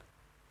preaching,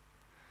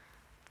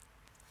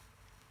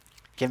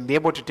 can be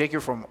able to take you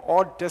from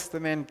Old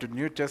Testament to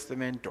New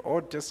Testament to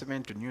Old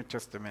Testament to New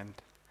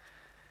Testament,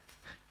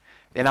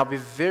 then I'll be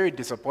very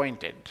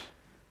disappointed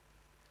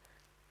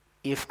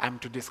if I'm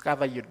to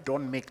discover you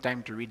don't make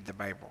time to read the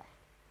Bible.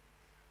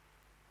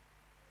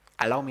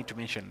 Allow me to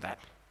mention that.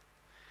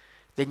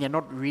 Then you're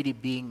not really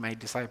being my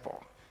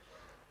disciple.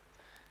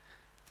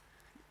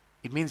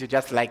 It means you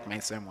just like my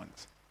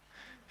sermons.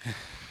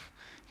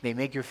 They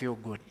make you feel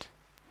good.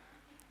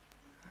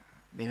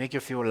 They make you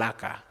feel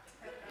lacquer.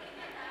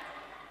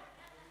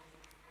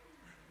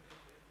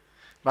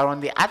 But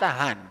on the other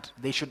hand,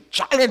 they should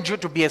challenge you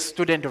to be a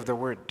student of the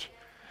Word.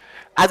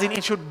 As in,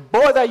 it should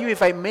bother you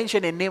if I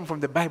mention a name from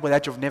the Bible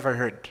that you've never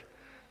heard.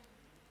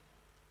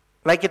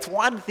 It's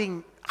one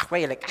thing where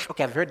you're like,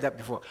 okay, I've heard that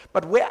before.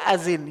 But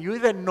whereas in, you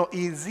even know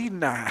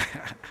Izina.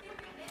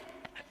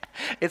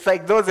 It's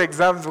like those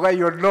exams where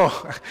you know.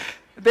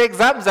 The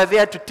exams are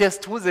there to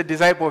test who's a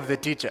disciple of the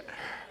teacher.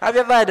 Have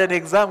you ever had an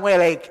exam where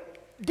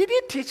did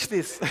he teach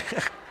this?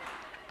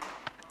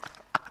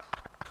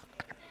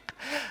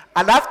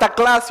 And after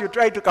class, you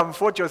try to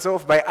comfort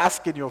yourself by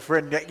asking your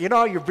friend,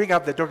 you bring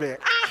up the topic,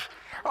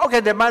 okay,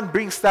 the man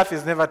brings stuff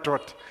he's never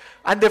taught.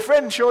 And the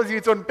friend shows you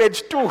it's on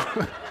page 2.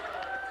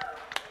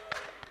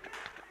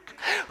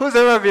 Who's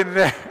ever been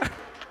there?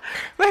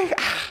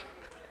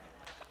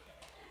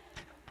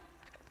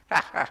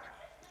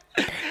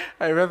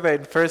 I remember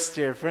in first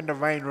year, a friend of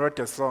mine wrote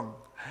a song,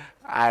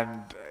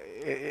 and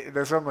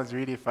the song was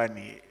really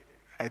funny.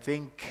 I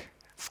think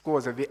school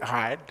was a bit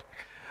hard,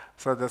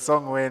 so the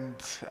song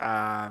went,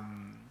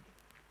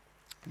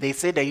 they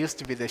said I used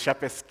to be the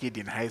sharpest kid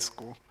in high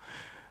school,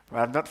 but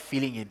I'm not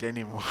feeling it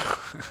anymore.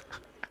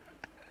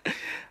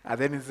 And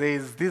then it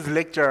says, these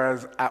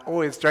lecturers are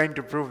always trying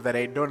to prove that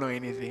I don't know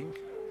anything.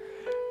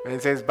 And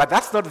it says, but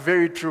that's not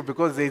very true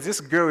because there's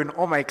this girl in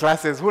all my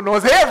classes who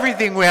knows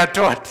everything we are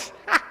taught.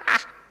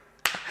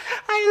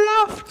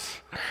 I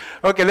laughed.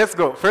 Okay, let's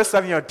go. 1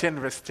 Samuel 10,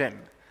 verse 10.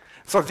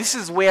 So this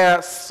is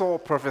where Saul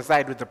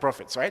prophesied with the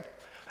prophets, right?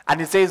 And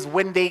it says,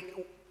 when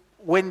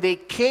they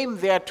came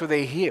there to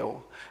the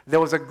hill, there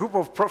was a group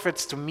of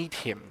prophets to meet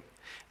him.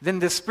 Then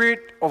the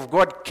Spirit of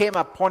God came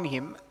upon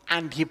him,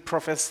 and he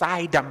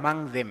prophesied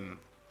among them.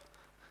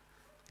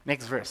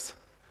 Next verse.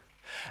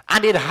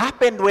 And it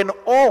happened when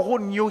all who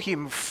knew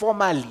him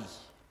formerly,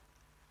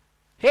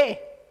 the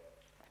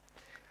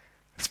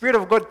Spirit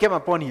of God came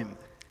upon him,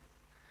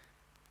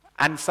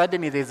 and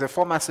suddenly there's a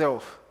former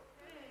self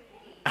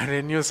and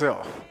a new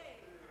self.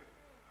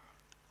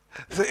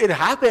 So it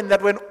happened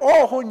that when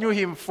all who knew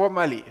him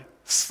formerly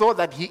saw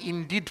that he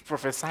indeed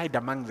prophesied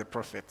among the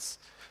prophets.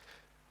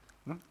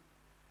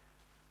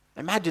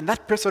 Imagine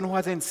that person who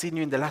hasn't seen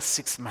you in the last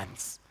 6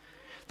 months.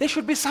 There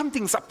should be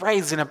something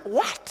surprising.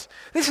 What?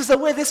 This is the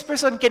way this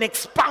person can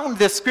expound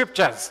the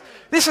scriptures.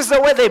 This is the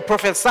way they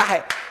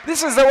prophesy.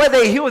 This is the way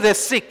they heal the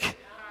sick.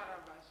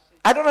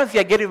 I don't know if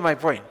you're getting my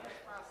point.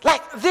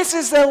 Like, this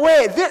is the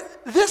way.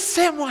 This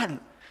same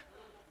one.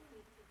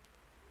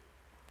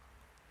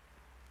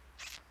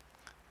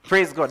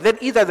 Praise God. Then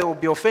either they will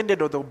be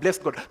offended or they will bless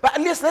God. But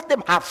at least let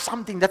them have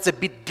something that's a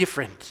bit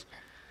different.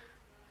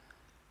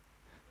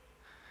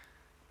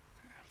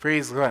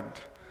 Praise God.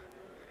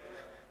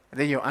 And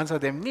then you answer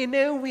them, Nine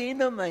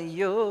wino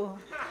mayo.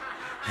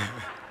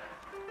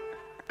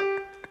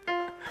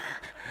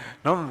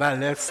 Non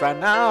valesa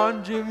na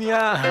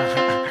onjimia.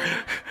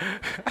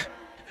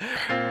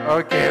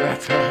 Okay,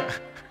 that's all.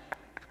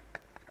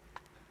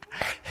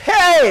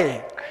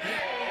 Hey!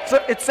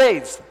 So it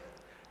says,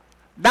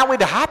 now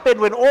it happened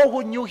when all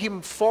who knew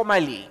him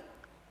formerly.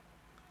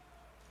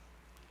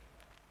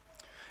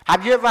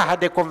 Have you ever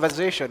had a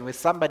conversation with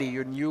somebody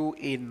you knew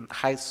in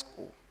high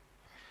school?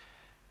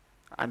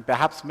 And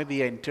perhaps maybe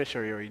you're in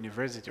tertiary or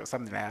university or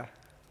something like that.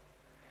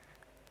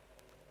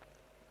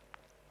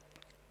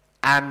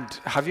 And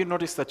have you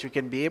noticed that you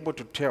can be able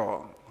to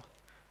tell,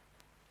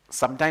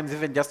 sometimes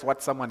even just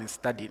what someone is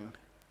studying,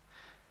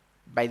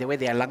 by the way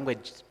their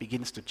language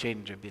begins to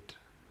change a bit?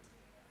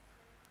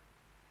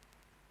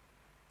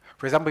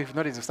 For example, if you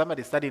notice, if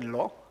somebody is studying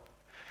law,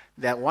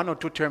 there are 1 or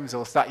 2 terms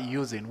they'll start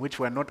using which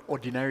were not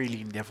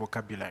ordinarily in their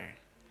vocabulary.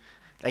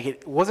 Like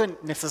it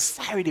wasn't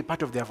necessarily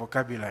part of their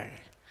vocabulary.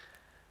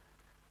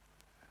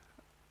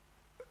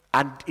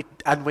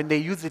 And when they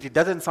use it, it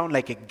doesn't sound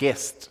like a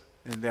guest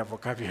in their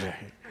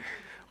vocabulary.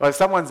 Or if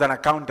someone's an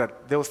accountant,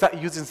 they'll start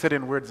using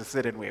certain words a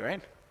certain way,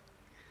 right?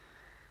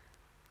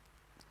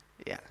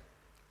 Yeah.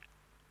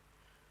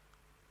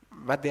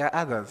 But there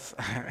are others.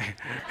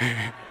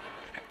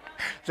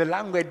 The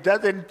language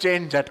doesn't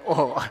change at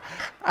all.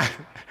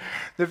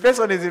 The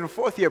person is in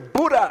 4th year,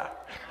 Buddha.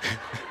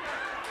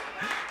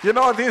 You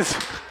know this?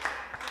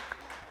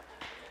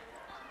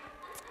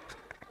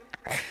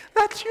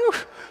 That's you.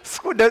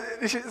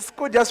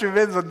 School just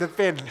remains on the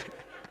pen.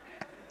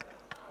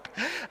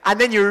 And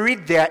then you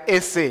read their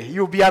essay.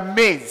 You'll be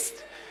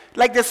amazed.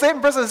 Like the same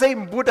person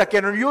saying Buddha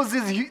can use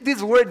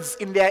these words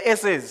in their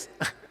essays.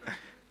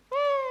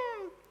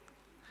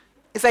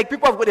 It's like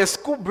people have got a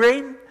school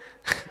brain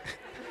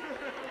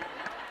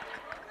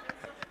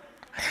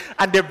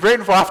and the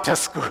brain for after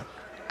school.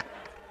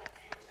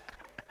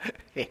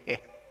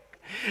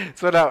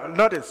 So now,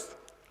 notice.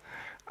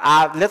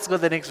 Let's go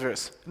to the next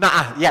verse.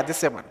 The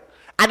same one.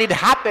 And it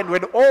happened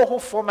when all who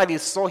formerly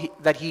saw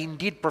that he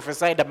indeed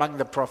prophesied among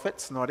the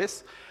prophets,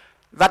 notice,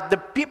 that the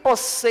people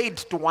said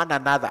to one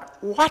another,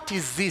 what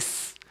is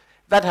this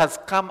that has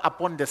come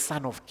upon the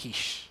son of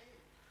Kish?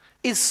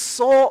 Is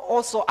so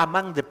also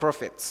among the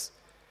prophets?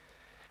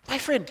 My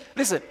friend,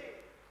 listen,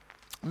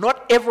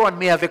 not everyone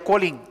may have a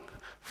calling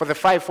for the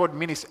fivefold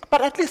ministry,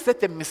 but at least let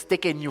them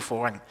mistaken you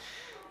for one.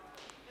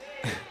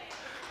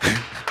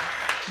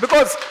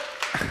 Because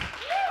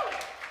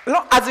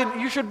as in,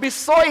 you should be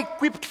so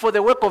equipped for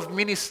the work of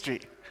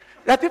ministry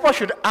that people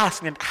should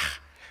ask,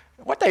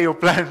 what are your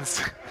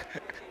plans?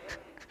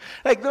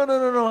 Like, no,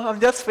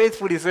 I'm just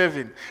faithfully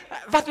serving.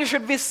 But you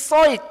should be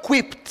so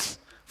equipped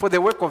for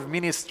the work of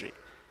ministry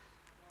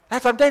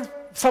that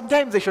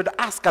sometimes they should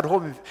ask at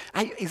home,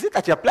 is it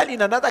that you're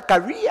planning another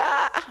career?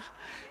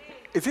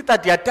 Is it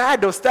that you're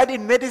tired of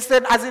studying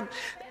medicine? As in,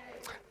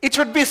 it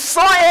should be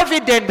so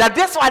evident that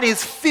this one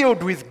is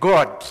filled with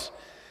God.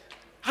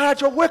 And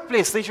at your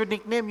workplace, they should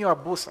nickname you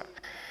Abusa.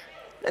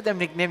 Let them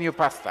nickname you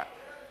Pastor.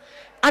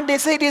 And they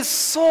say it is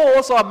so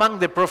also among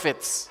the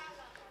prophets.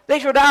 They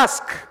should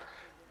ask,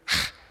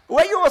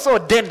 were you also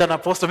ordained an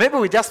apostle? Maybe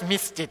we just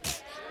missed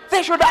it.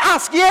 They should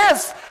ask,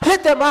 yes,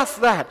 let them ask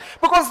that.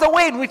 Because the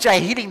way in which you're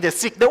healing the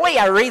sick, the way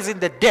you're raising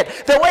the dead,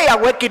 the way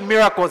you're working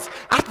miracles,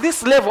 at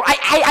this level,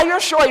 are you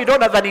sure you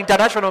don't have an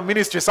international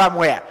ministry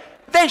somewhere?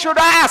 They should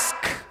ask.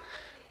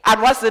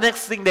 And what's the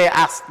next thing they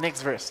ask?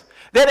 Next verse.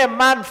 Then a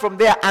man from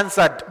there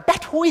answered,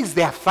 but who is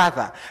their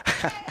father?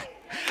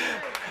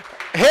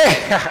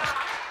 Hey.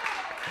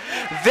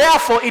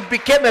 Therefore, it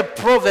became a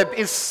proverb,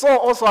 is so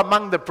also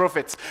among the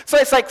prophets. So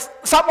it's like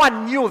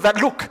someone knew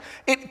that, look,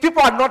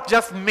 people are not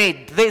just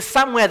made. There's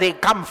somewhere they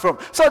come from.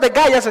 So the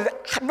guy just said,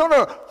 no,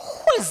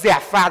 who is their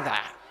father?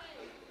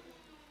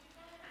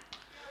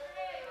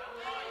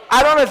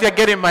 I don't know if you're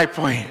getting my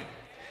point.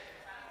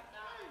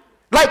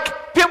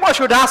 Like, people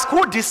should ask,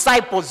 who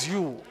disciples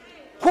you?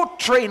 Who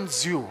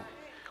trains you?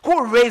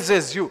 Who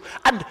raises you?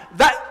 And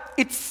that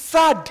it's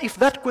sad if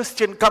that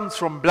question comes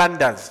from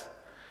blunders.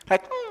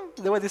 Like,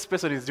 the way this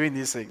person is doing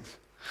these things.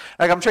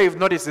 Like, I'm sure you've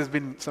noticed there's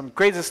been some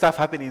crazy stuff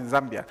happening in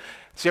Zambia,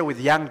 share with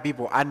young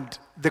people, and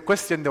the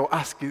question they'll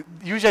ask you,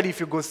 usually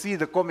if you go see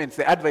the comments,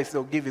 the advice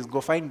they'll give is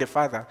go find the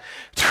father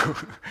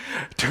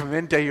to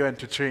mentor you and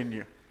to train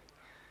you.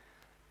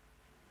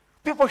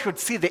 People should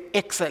see the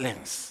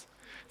excellence.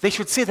 They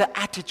should see the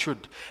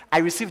attitude. I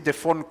received a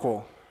phone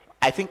call.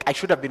 I think I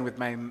should have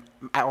been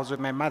I was with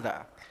my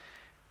mother,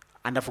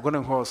 and I've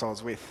forgotten who else I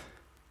was with.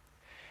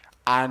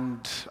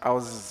 And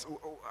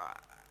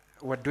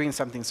we're doing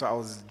something, so I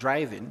was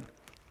driving,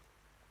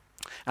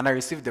 and I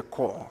received a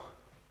call.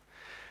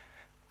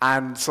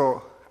 And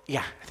so,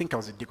 I think I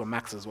was with Deacon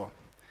Max as well.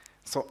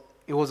 So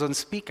it was on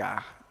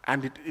speaker,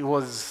 and it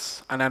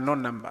was an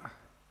unknown number.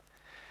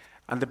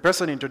 And the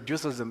person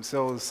introduces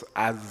themselves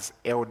as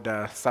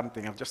elder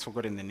something, I've just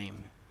forgotten the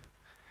name.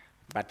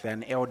 But they're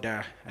an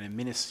elder and a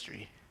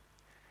ministry.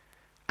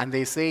 And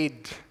they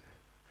said,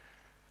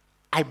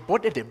 I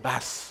boarded a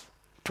bus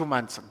 2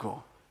 months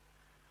ago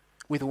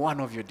with one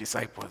of your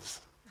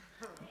disciples.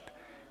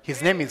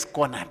 His name is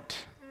Conrad.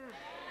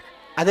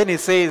 And then he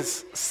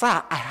says,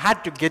 sir, I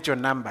had to get your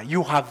number.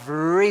 You have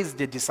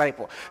raised a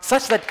disciple.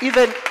 Such that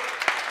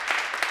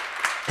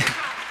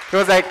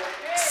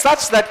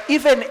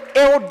even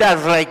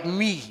elders like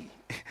me,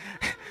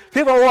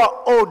 people who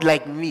are old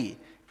like me,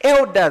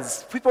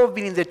 elders, people who have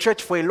been in the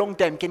church for a long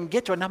time, can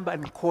get your number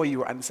and call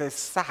you and say,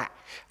 sir,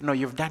 no,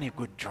 you've done a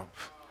good job.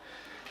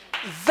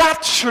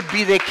 That should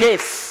be the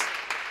case.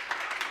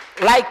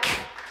 Like,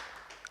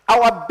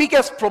 our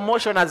biggest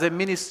promotion as a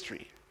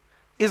ministry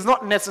is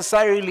not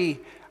necessarily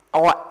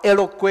our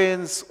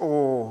eloquence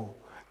or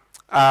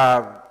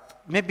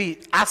maybe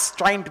us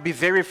trying to be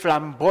very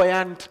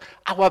flamboyant.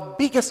 Our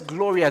biggest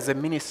glory as a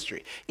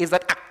ministry is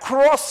that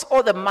across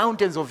all the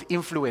mountains of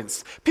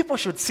influence, people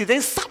should see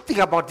there's something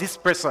about this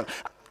person.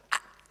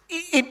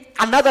 In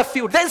another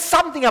field, there's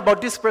something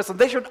about this person.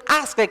 They should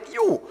ask, like,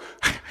 you,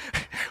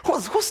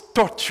 who's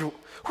taught you?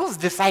 Who's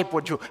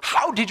discipled you?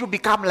 How did you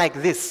become like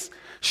this?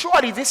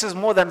 Surely this is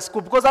more than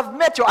school, because I've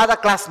met your other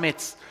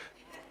classmates.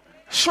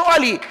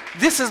 Surely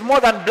this is more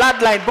than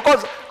bloodline,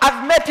 because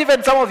I've met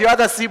even some of your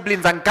other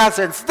siblings and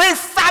cousins. There's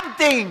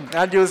something.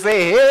 And you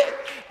say, hey,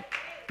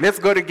 let's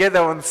go together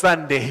on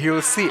Sunday.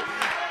 You'll see.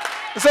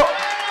 So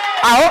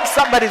I hope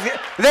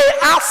they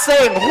are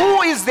saying,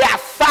 who is their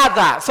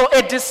father? So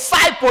a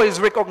disciple is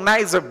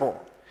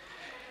recognizable.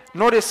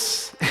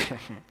 Notice,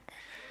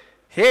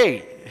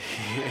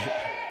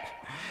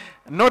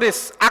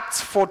 notice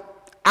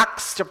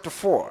Acts chapter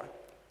 4,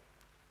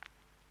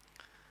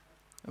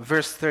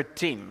 verse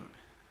 13.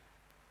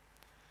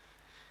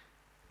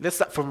 Let's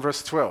start from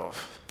verse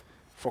 12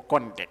 for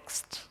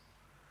context.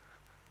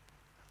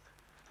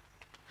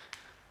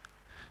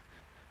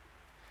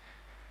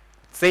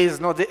 It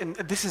says, no,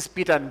 this is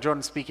Peter and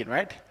John speaking,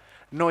 right?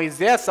 Nor is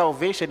there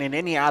salvation in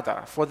any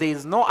other, for there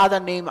is no other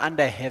name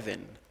under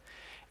heaven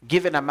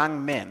given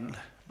among men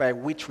by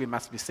which we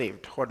must be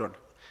saved. Hold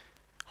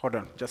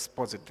on, just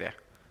pause it there.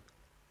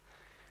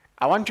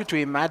 I want you to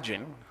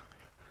imagine,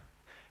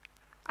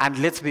 and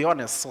let's be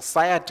honest,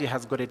 society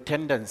has got a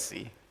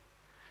tendency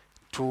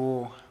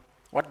to,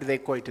 what do they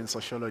call it in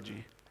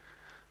sociology?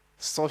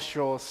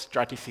 Social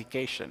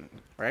stratification,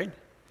 right?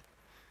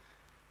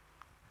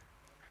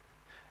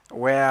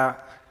 Where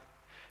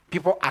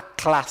people are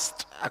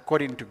classed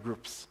according to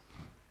groups.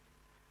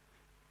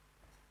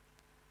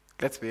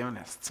 Let's be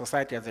honest,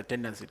 society has a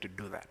tendency to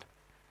do that.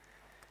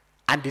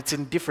 And it's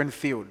in different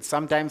fields.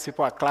 Sometimes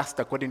people are classed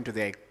according to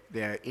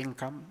their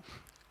income.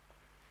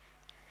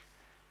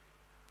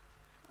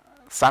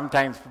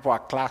 Sometimes people are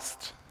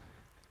classed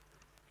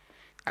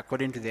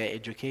according to their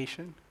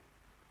education.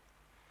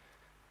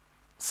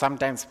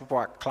 Sometimes people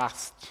are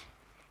classed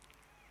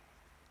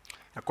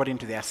according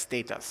to their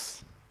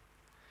status.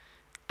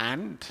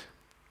 And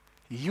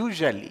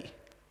usually,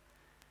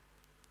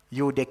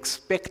 you would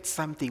expect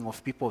something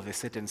of people of a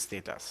certain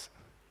status.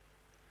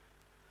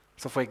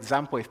 So for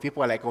example, if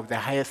people are like of the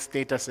highest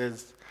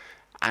statuses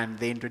and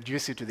they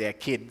introduce you to their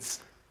kids,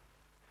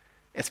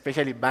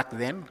 especially back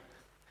then,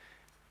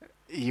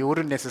 you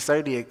wouldn't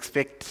necessarily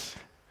expect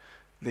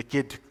the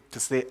kid to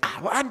say,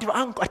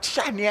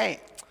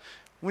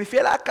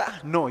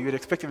 no, you'd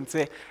expect him to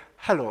say,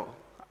 hello,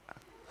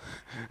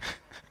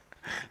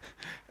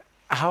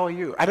 how are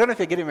you? I don't know if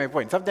you're getting my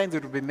point. Sometimes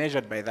it will be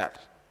measured by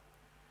that.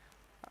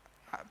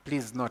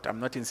 Please note, I'm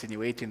not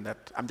insinuating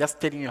that. I'm just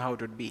telling you how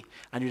it would be.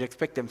 And you'd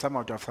expect them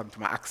somehow to have some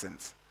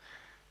accents.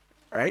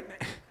 Right?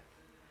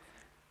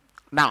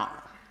 Now,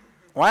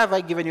 why have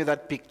I given you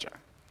that picture?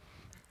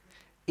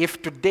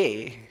 If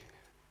today,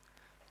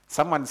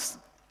 someone's,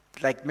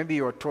 like maybe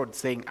you're told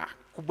saying,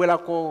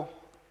 kubelako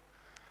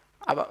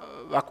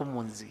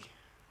wakumunzi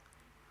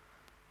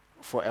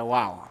for a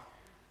while.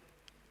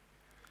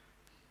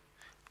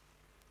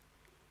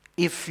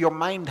 If your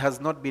mind has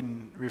not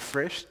been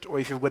refreshed, or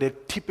if you've got a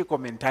typical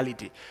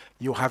mentality,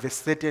 you have a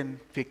certain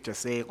picture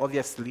saying,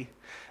 obviously,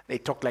 they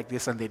talk like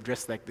this and they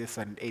dress like this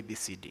and A, B,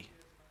 C, D.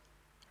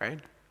 Right?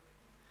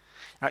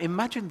 Now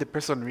imagine the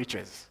person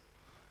reaches.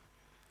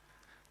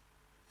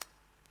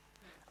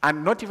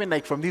 And not even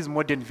like from these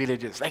modern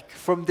villages, like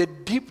from the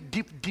deep,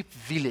 deep, deep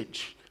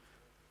village.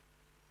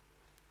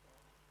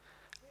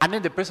 And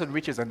then the person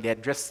reaches and they're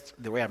dressed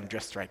the way I'm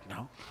dressed right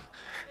now.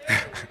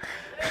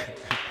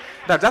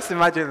 Now just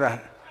imagine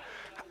that.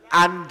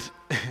 And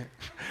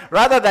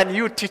rather than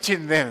you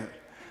teaching them,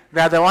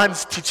 they're the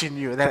ones teaching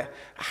you.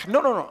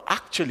 No,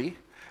 actually,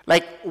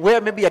 like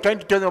where maybe you're trying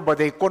to tell them about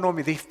the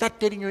economy, they start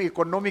telling you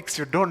economics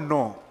you don't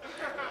know.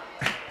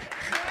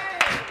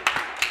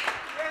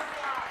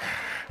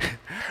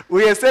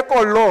 We are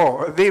second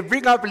law. They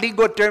bring up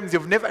legal terms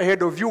you've never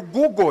heard of. You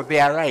Google, they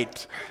are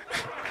right.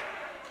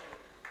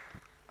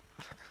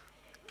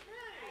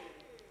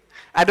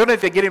 I don't know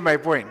if you're getting my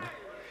point.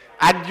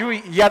 And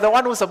you're the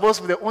one who's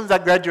supposed to be the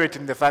undergraduate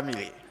in the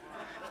family.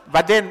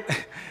 But then,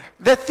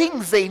 the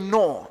things they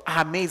know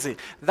are amazing.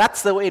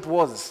 That's the way it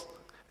was.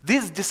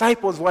 These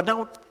disciples were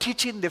now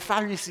teaching the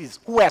Pharisees,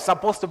 who were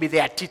supposed to be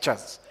their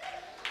teachers.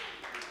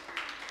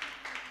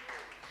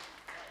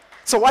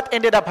 So what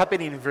ended up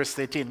happening in verse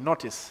 13?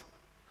 Notice.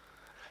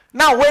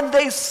 Now, when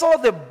they saw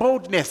the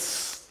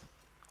boldness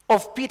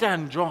of Peter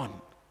and John,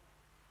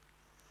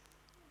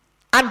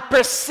 and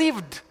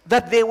perceived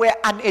that they were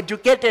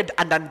uneducated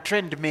and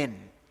untrained men,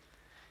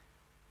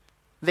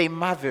 they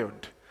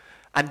marveled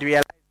and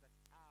realized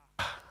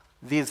that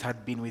these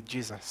had been with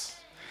Jesus.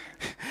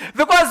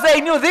 Because they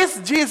knew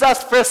this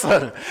Jesus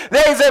person,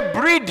 there is a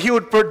breed he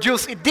would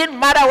produce. It didn't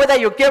matter whether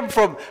you came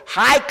from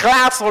high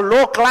class or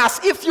low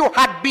class. If you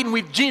had been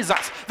with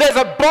Jesus, there's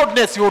a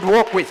boldness you would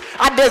walk with.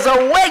 And there's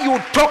a way you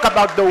would talk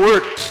about the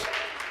word.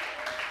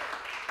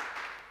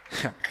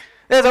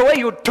 There's a way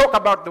you would talk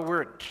about the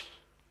word.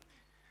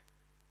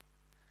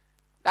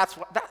 That's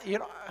what,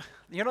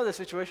 you know the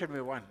situation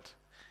we want.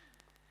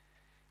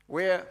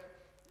 Where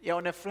you're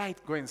on a flight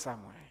going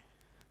somewhere.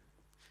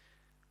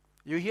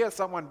 You hear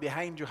someone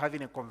behind you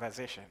having a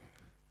conversation.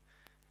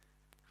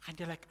 And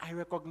you're like, I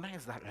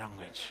recognize that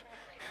language.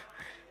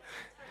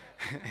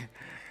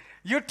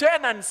 You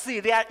turn and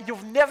see,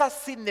 you've never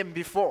seen them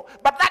before.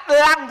 But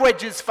that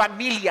language is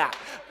familiar.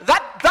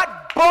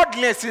 That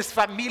boldness is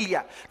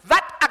familiar.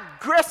 That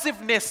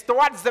aggressiveness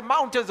towards the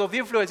mountains of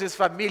influence is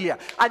familiar.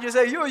 And you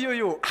say,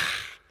 you.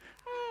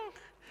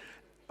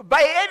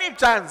 By any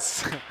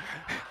chance,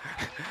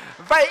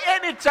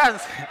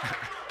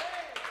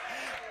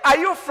 are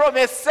you from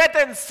a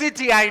certain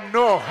city I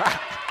know?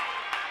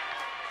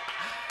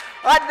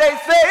 And they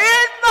say,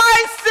 in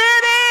my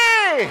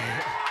city!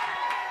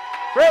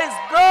 Praise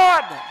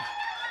God!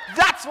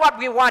 That's what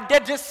we want, the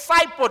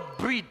discipled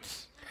breed.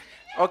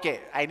 Okay,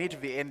 I need to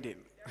be ending.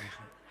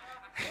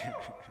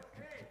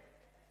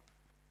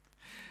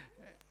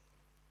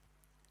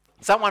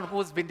 Someone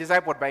who's been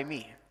discipled by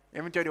me,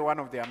 let me tell you one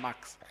of their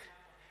marks.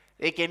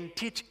 They can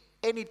teach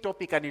any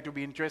topic and it will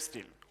be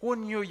interesting. Who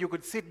knew you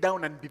could sit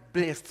down and be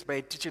blessed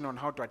by teaching on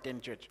how to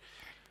attend church?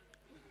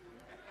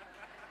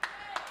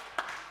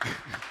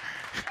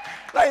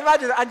 Like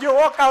imagine, and you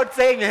walk out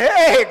saying,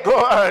 hey,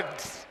 God.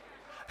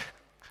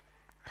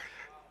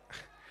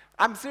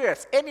 I'm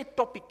serious. Any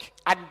topic,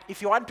 and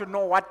if you want to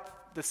know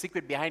what the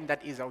secret behind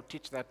that is, I'll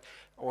teach that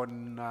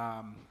on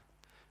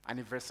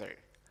anniversary.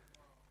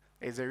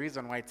 There's a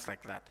reason why it's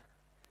like that.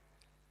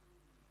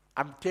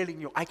 I'm telling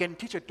you, I can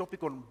teach a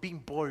topic on being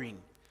boring,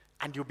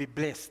 and you'll be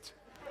blessed.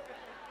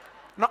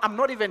 No, I'm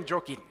not even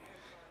joking.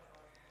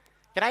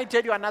 Can I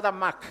tell you another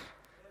mark?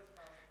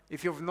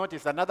 If you've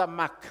noticed, another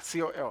mark,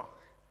 COL.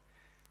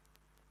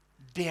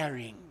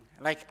 Daring.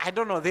 Like, I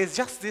don't know, there's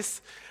just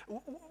this,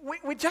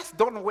 we just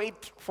don't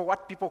wait for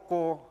what people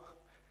call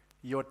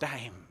your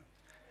time.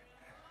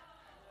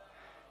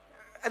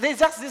 There's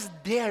just this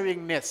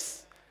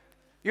daringness.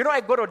 You know, I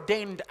got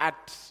ordained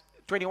at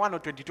 21 or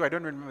 22, I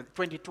don't remember,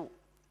 22.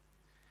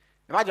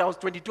 Imagine I was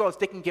 22, I was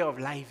taking care of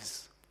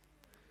lives.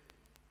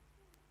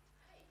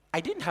 I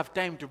didn't have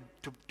time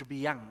to be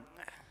young.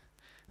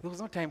 There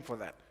was no time for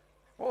that.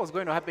 What was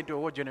going to happen to a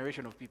whole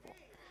generation of people?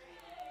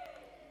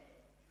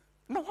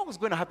 No, what was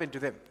going to happen to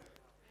them?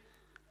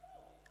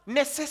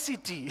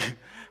 Necessity.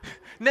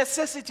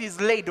 Necessity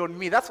is laid on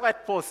me. That's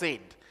what Paul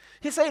said.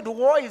 He said,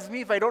 woe is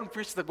me if I don't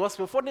preach the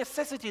gospel, for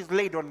necessity is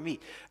laid on me.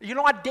 You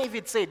know what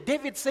David said?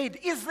 David said,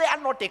 is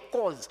there not a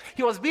cause?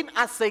 He was being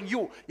asked, saying,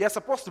 you're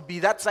supposed to be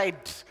that side,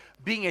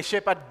 being a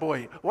shepherd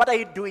boy. What are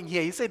you doing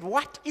here? He said,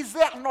 what? Is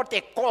there not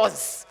a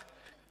cause?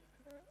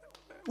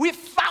 We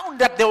found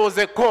that there was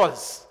a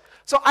cause.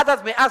 So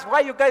others may ask,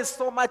 why are you guys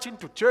so much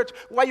into church?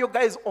 Why are you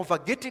guys over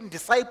getting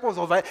disciples?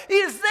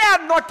 Is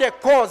there not a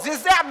cause?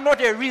 Is there not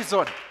a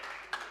reason?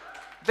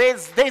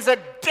 There's a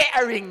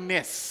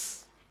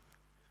daringness.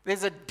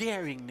 There's a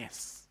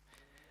daringness.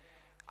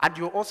 And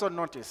you also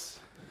notice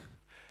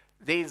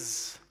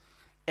there's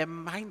a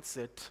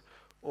mindset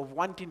of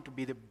wanting to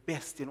be the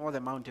best in all the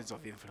mountains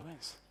of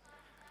influence.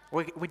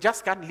 We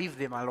just can't leave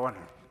them alone.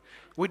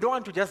 We don't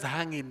want to just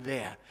hang in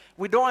there.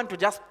 We don't want to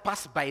just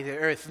pass by the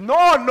earth.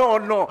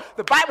 No.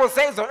 The Bible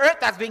says the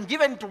earth has been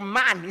given to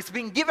man. It's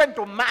been given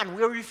to man.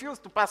 We refuse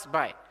to pass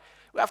by.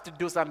 We have to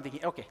do something.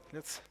 Okay,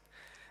 let's.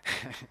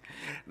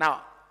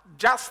 Now,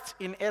 just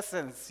in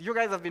essence, you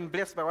guys have been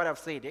blessed by what I've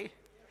said, eh?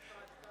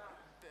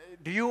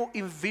 Do you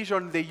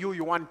envision the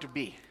you want to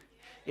be?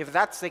 If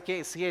that's the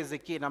case, here's the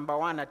key. Number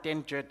one,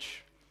 attend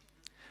church.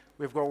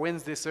 We've got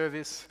Wednesday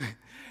service.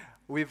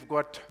 We've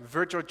got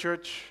virtual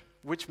church,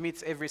 which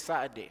meets every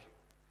Saturday.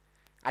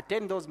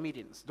 Attend those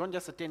meetings. Don't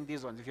just attend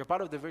these ones. If you're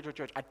part of the virtual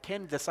church,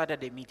 attend the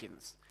Saturday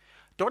meetings.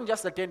 Don't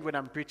just attend when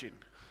I'm preaching.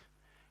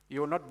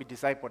 You will not be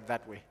discipled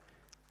that way.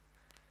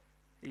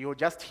 You'll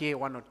just hear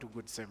one or two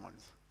good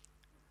sermons.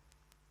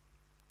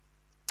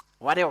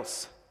 What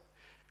else?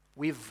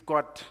 We've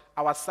got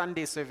our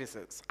Sunday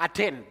services.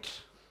 Attend.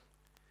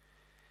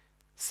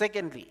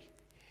 Secondly,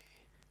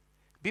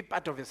 be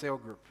part of a cell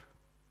group.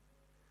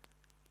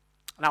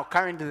 Now,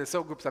 currently the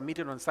cell groups are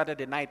meeting on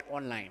Saturday night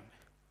online.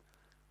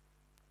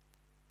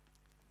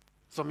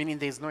 So meaning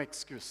there is no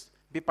excuse.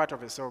 Be part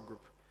of a cell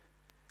group.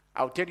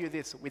 I'll tell you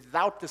this,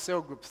 without the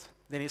cell groups,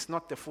 then it's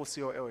not the full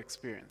COL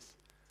experience.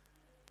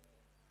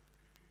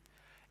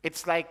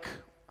 It's like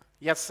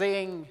you're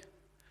saying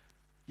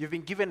you've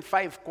been given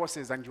 5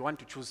 courses and you want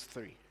to choose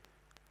 3.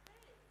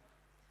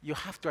 You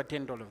have to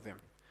attend all of them.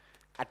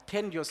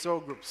 Attend your cell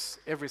groups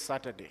every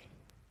Saturday.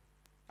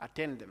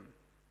 Attend them.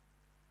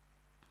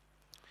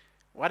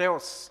 What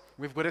else?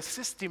 We've got a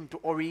system to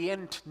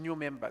orient new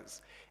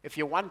members. If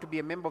you want to be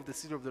a member of the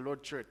City of the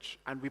Lord Church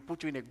and we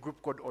put you in a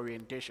group called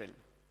orientation,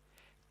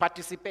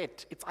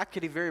 participate. It's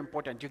actually very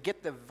important. You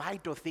get the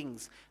vital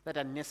things that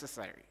are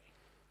necessary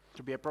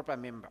to be a proper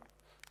member.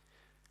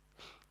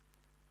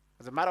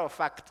 As a matter of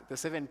fact, the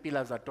 7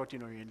 pillars are taught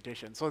in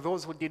orientation. So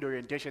those who did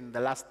orientation in the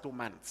last 2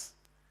 months,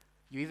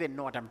 you even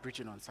know what I'm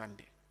preaching on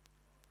Sunday.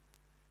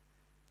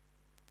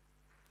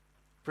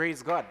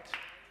 Praise God.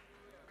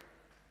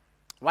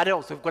 What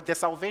else? We've got the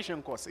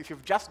salvation course. If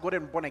you've just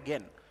gotten born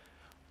again,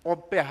 or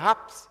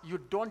perhaps you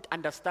don't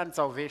understand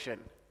salvation,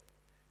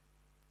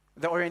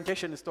 the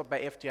orientation is taught by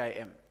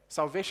FTIM.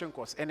 Salvation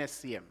course,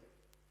 NSCM.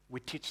 We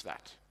teach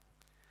that.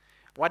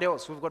 What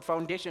else? We've got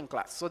foundation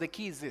class. So the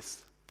key is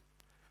this.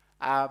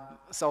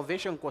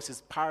 Salvation course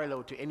is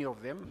parallel to any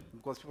of them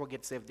because people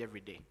get saved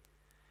every day.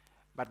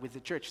 But with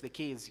the church, the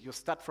key is you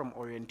start from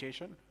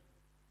orientation.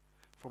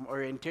 From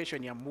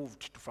orientation, you're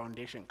moved to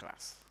foundation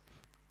class.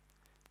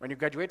 When you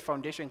graduate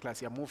foundation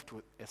class, you're moved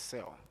to a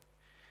cell.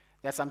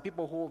 There are some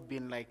people who have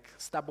been like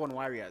stubborn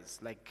warriors,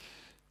 like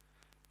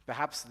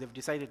perhaps they've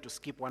decided to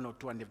skip 1 or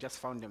 2 and they've just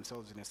found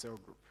themselves in a cell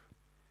group.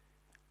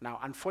 Now,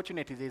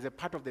 unfortunately, there's a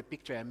part of the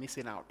picture you're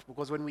missing out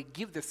because when we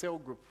give the cell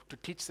group to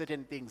teach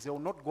certain things, they will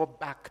not go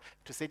back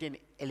to certain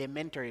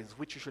elementaries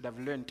which you should have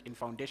learned in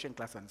foundation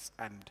class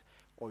and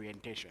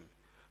orientation.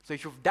 So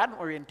if you've done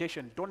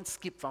orientation, don't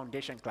skip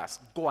foundation class.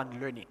 Go and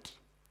learn it.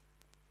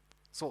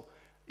 So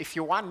if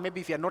you want,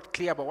 maybe if you're not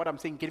clear about what I'm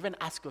saying, you can even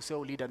ask your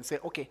cell leader and say,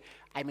 okay,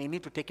 I may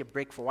need to take a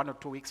break for 1 or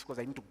 2 weeks because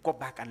I need to go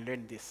back and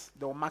learn this.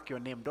 They'll mark your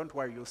name. Don't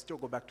worry, you'll still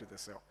go back to the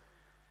cell.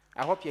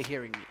 I hope you're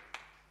hearing me.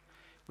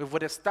 We've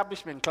got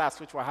establishment class,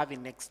 which we're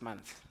having next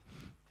month.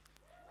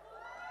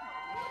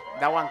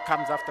 That one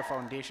comes after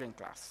foundation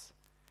class.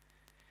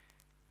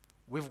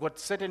 We've got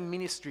certain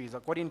ministries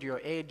according to your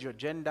age, your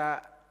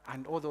gender,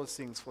 and all those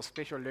things for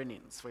special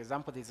learnings. For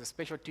example, there's a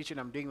special teaching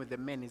I'm doing with the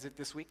men. Is it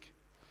this week?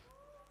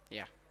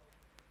 Yeah.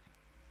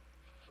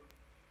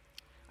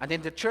 And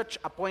then the church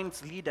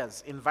appoints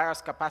leaders in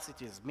various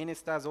capacities,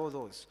 ministers, all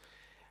those,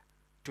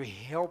 to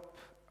help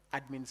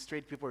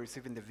administrate people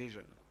receiving the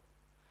vision.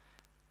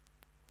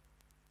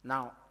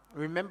 Now,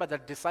 remember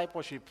that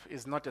discipleship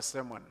is not a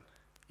sermon,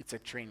 it's a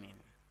training.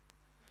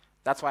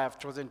 That's why I've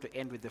chosen to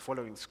end with the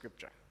following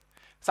scripture.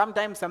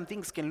 Sometimes some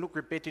things can look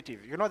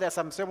repetitive. You know, there are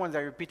some sermons I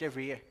repeat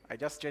every year. I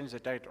just change the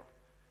title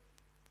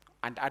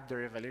and add the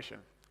revelation.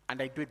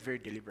 And I do it very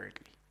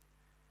deliberately.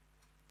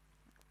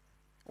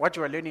 What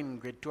you are learning in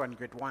grade 2 and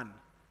grade 1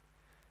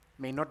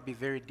 may not be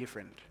very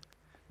different.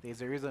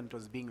 There's a reason it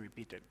was being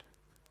repeated.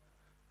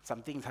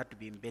 Some things had to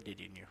be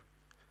embedded in you.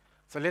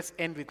 So let's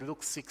end with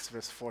Luke 6,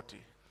 verse 40.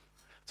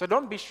 So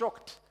don't be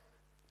shocked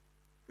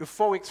if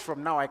 4 weeks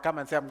from now I come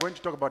and say, I'm going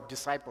to talk about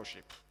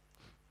discipleship.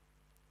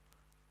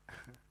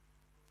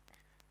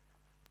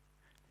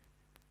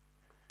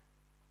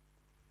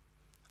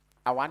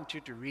 I want you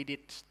to read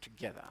it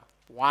together.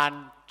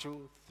 1,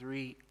 2,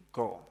 3,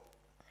 go.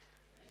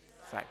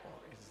 Disciple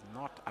is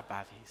not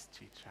above his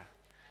teacher.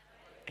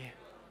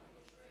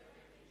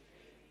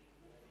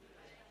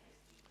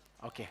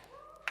 Okay.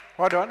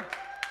 Hold on.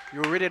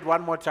 You read it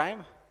one more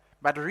time,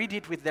 but read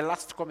it with the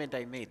last comment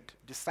I made.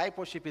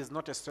 Discipleship is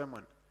not a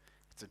sermon.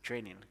 It's a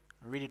training.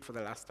 Read it for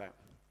the last time.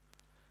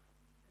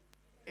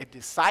 A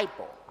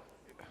disciple.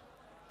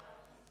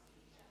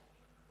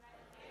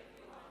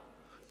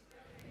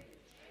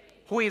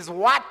 Who is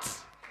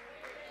what?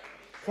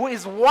 Who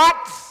is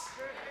what?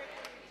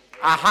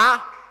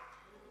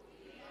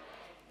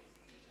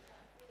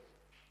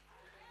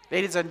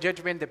 Ladies and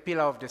gentlemen, the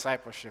pillar of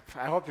discipleship.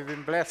 I hope you've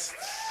been blessed.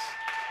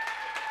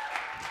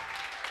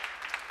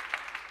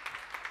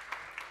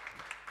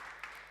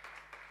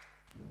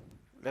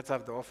 Let's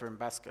have the offering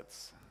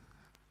baskets.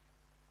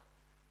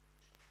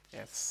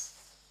 Yes.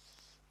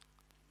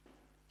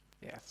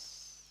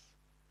 Yes.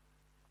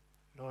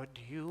 Lord,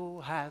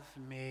 you have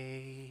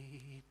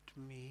made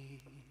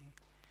me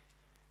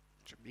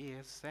to be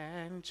a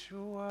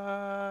sanctuary.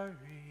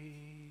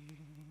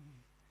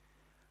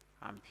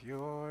 I'm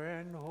pure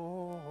and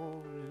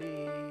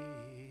holy,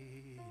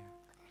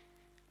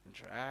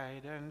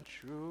 tried and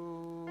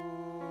true,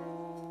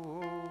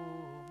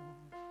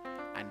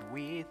 and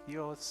with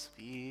your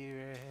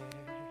spirit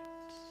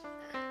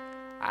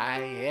I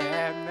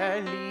am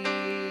a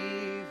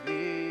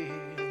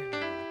living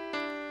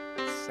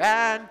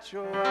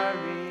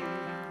sanctuary.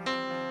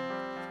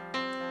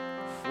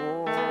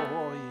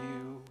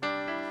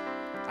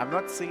 I'm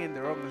not singing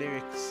the wrong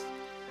lyrics.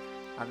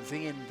 I'm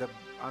singing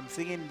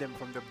them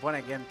from the born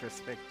again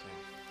perspective.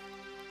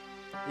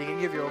 You can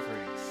give your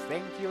offerings.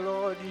 Thank you,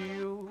 Lord,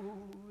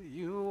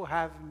 you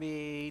have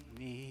made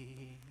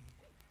me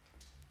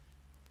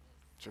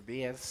to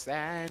be a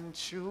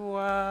sanctuary,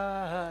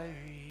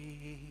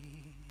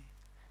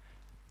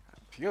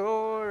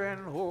 pure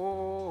and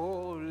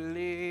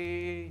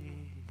holy,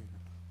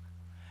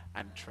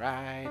 and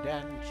tried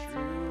and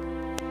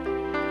true.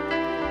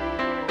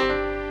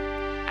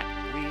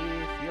 And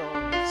with your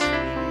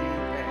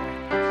spirit,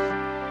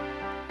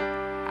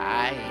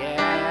 I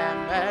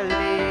am a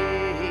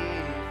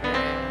living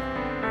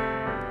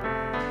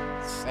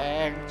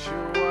sanctuary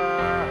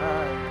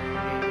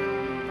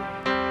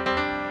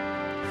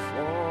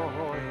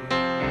for you.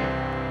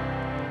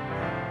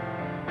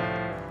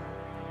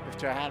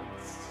 Lift your hands.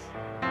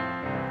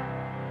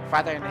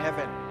 Father in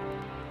heaven,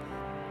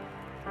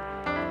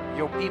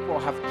 your people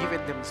have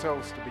given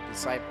themselves to be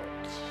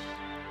discipled.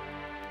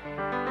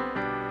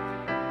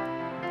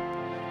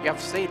 You have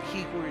said,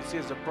 he who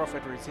receives a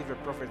prophet will receive a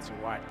prophet's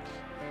reward.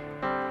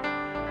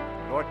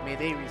 Lord, may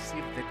they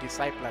receive the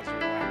disciples'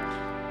 reward.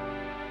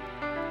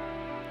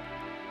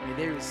 May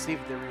they receive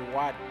the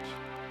reward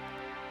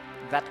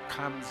that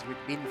comes with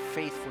being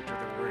faithful to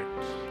the word.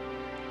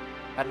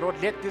 And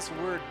Lord, let this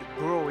word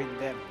grow in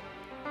them.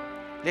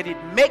 Let it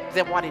make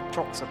them what it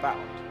talks about.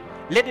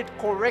 Let it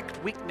correct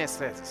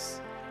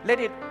weaknesses. Let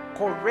it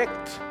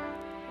correct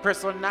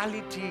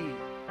personality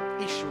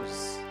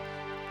issues.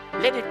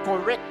 Let it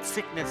correct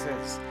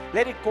sicknesses.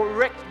 Let it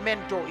correct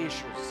mental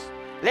issues.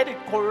 Let it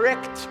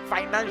correct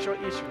financial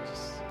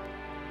issues.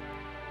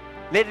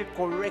 Let it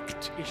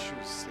correct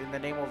issues in the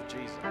name of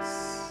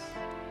Jesus.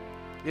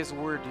 This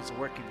word is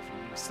working for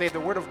you. Say, the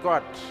word of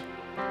God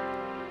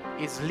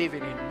is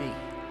living in me.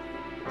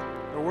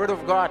 The word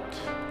of God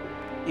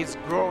is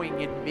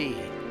growing in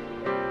me.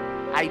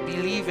 I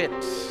believe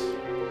it.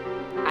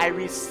 I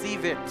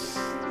receive it.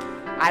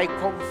 I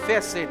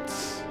confess it.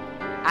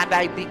 And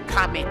I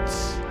become it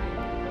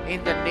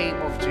in the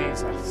name of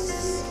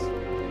Jesus.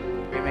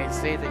 We may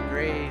say the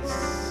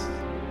grace,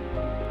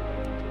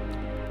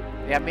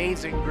 the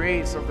amazing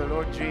grace of the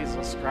Lord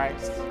Jesus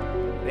Christ,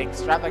 the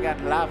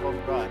extravagant love of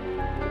God,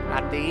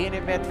 and the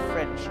intimate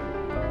friendship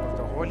of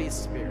the Holy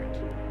Spirit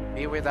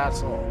be with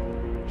us all.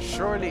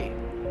 Surely,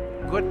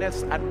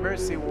 goodness and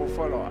mercy will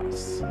follow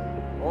us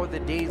all the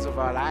days of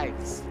our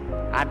lives,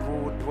 and we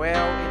will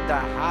dwell in the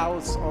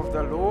house of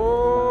the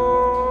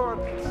Lord.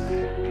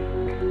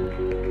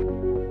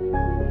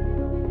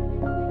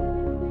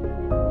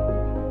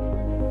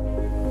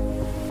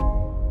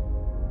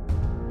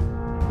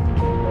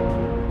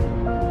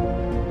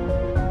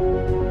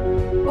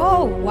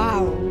 Oh,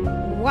 wow.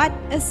 What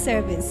a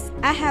service.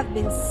 I have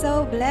been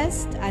so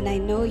blessed, and I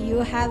know you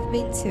have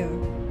been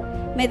too.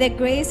 May the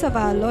grace of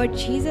our Lord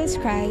Jesus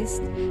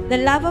Christ, the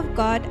love of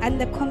God, and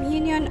the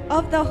communion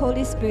of the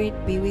Holy Spirit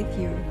be with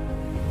you.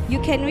 You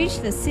can reach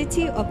the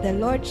City of the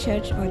Lord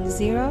Church on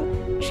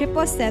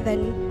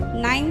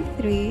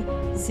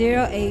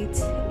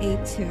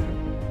 077930882.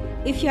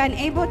 If you are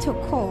unable to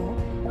call,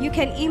 you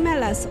can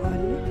email us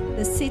on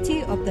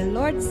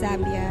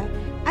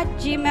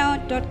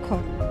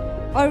thecityoftheLordZambia@gmail.com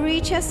or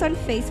reach us on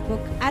Facebook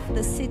at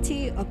the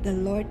City of the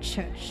Lord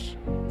Church.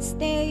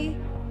 Stay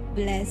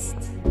blessed.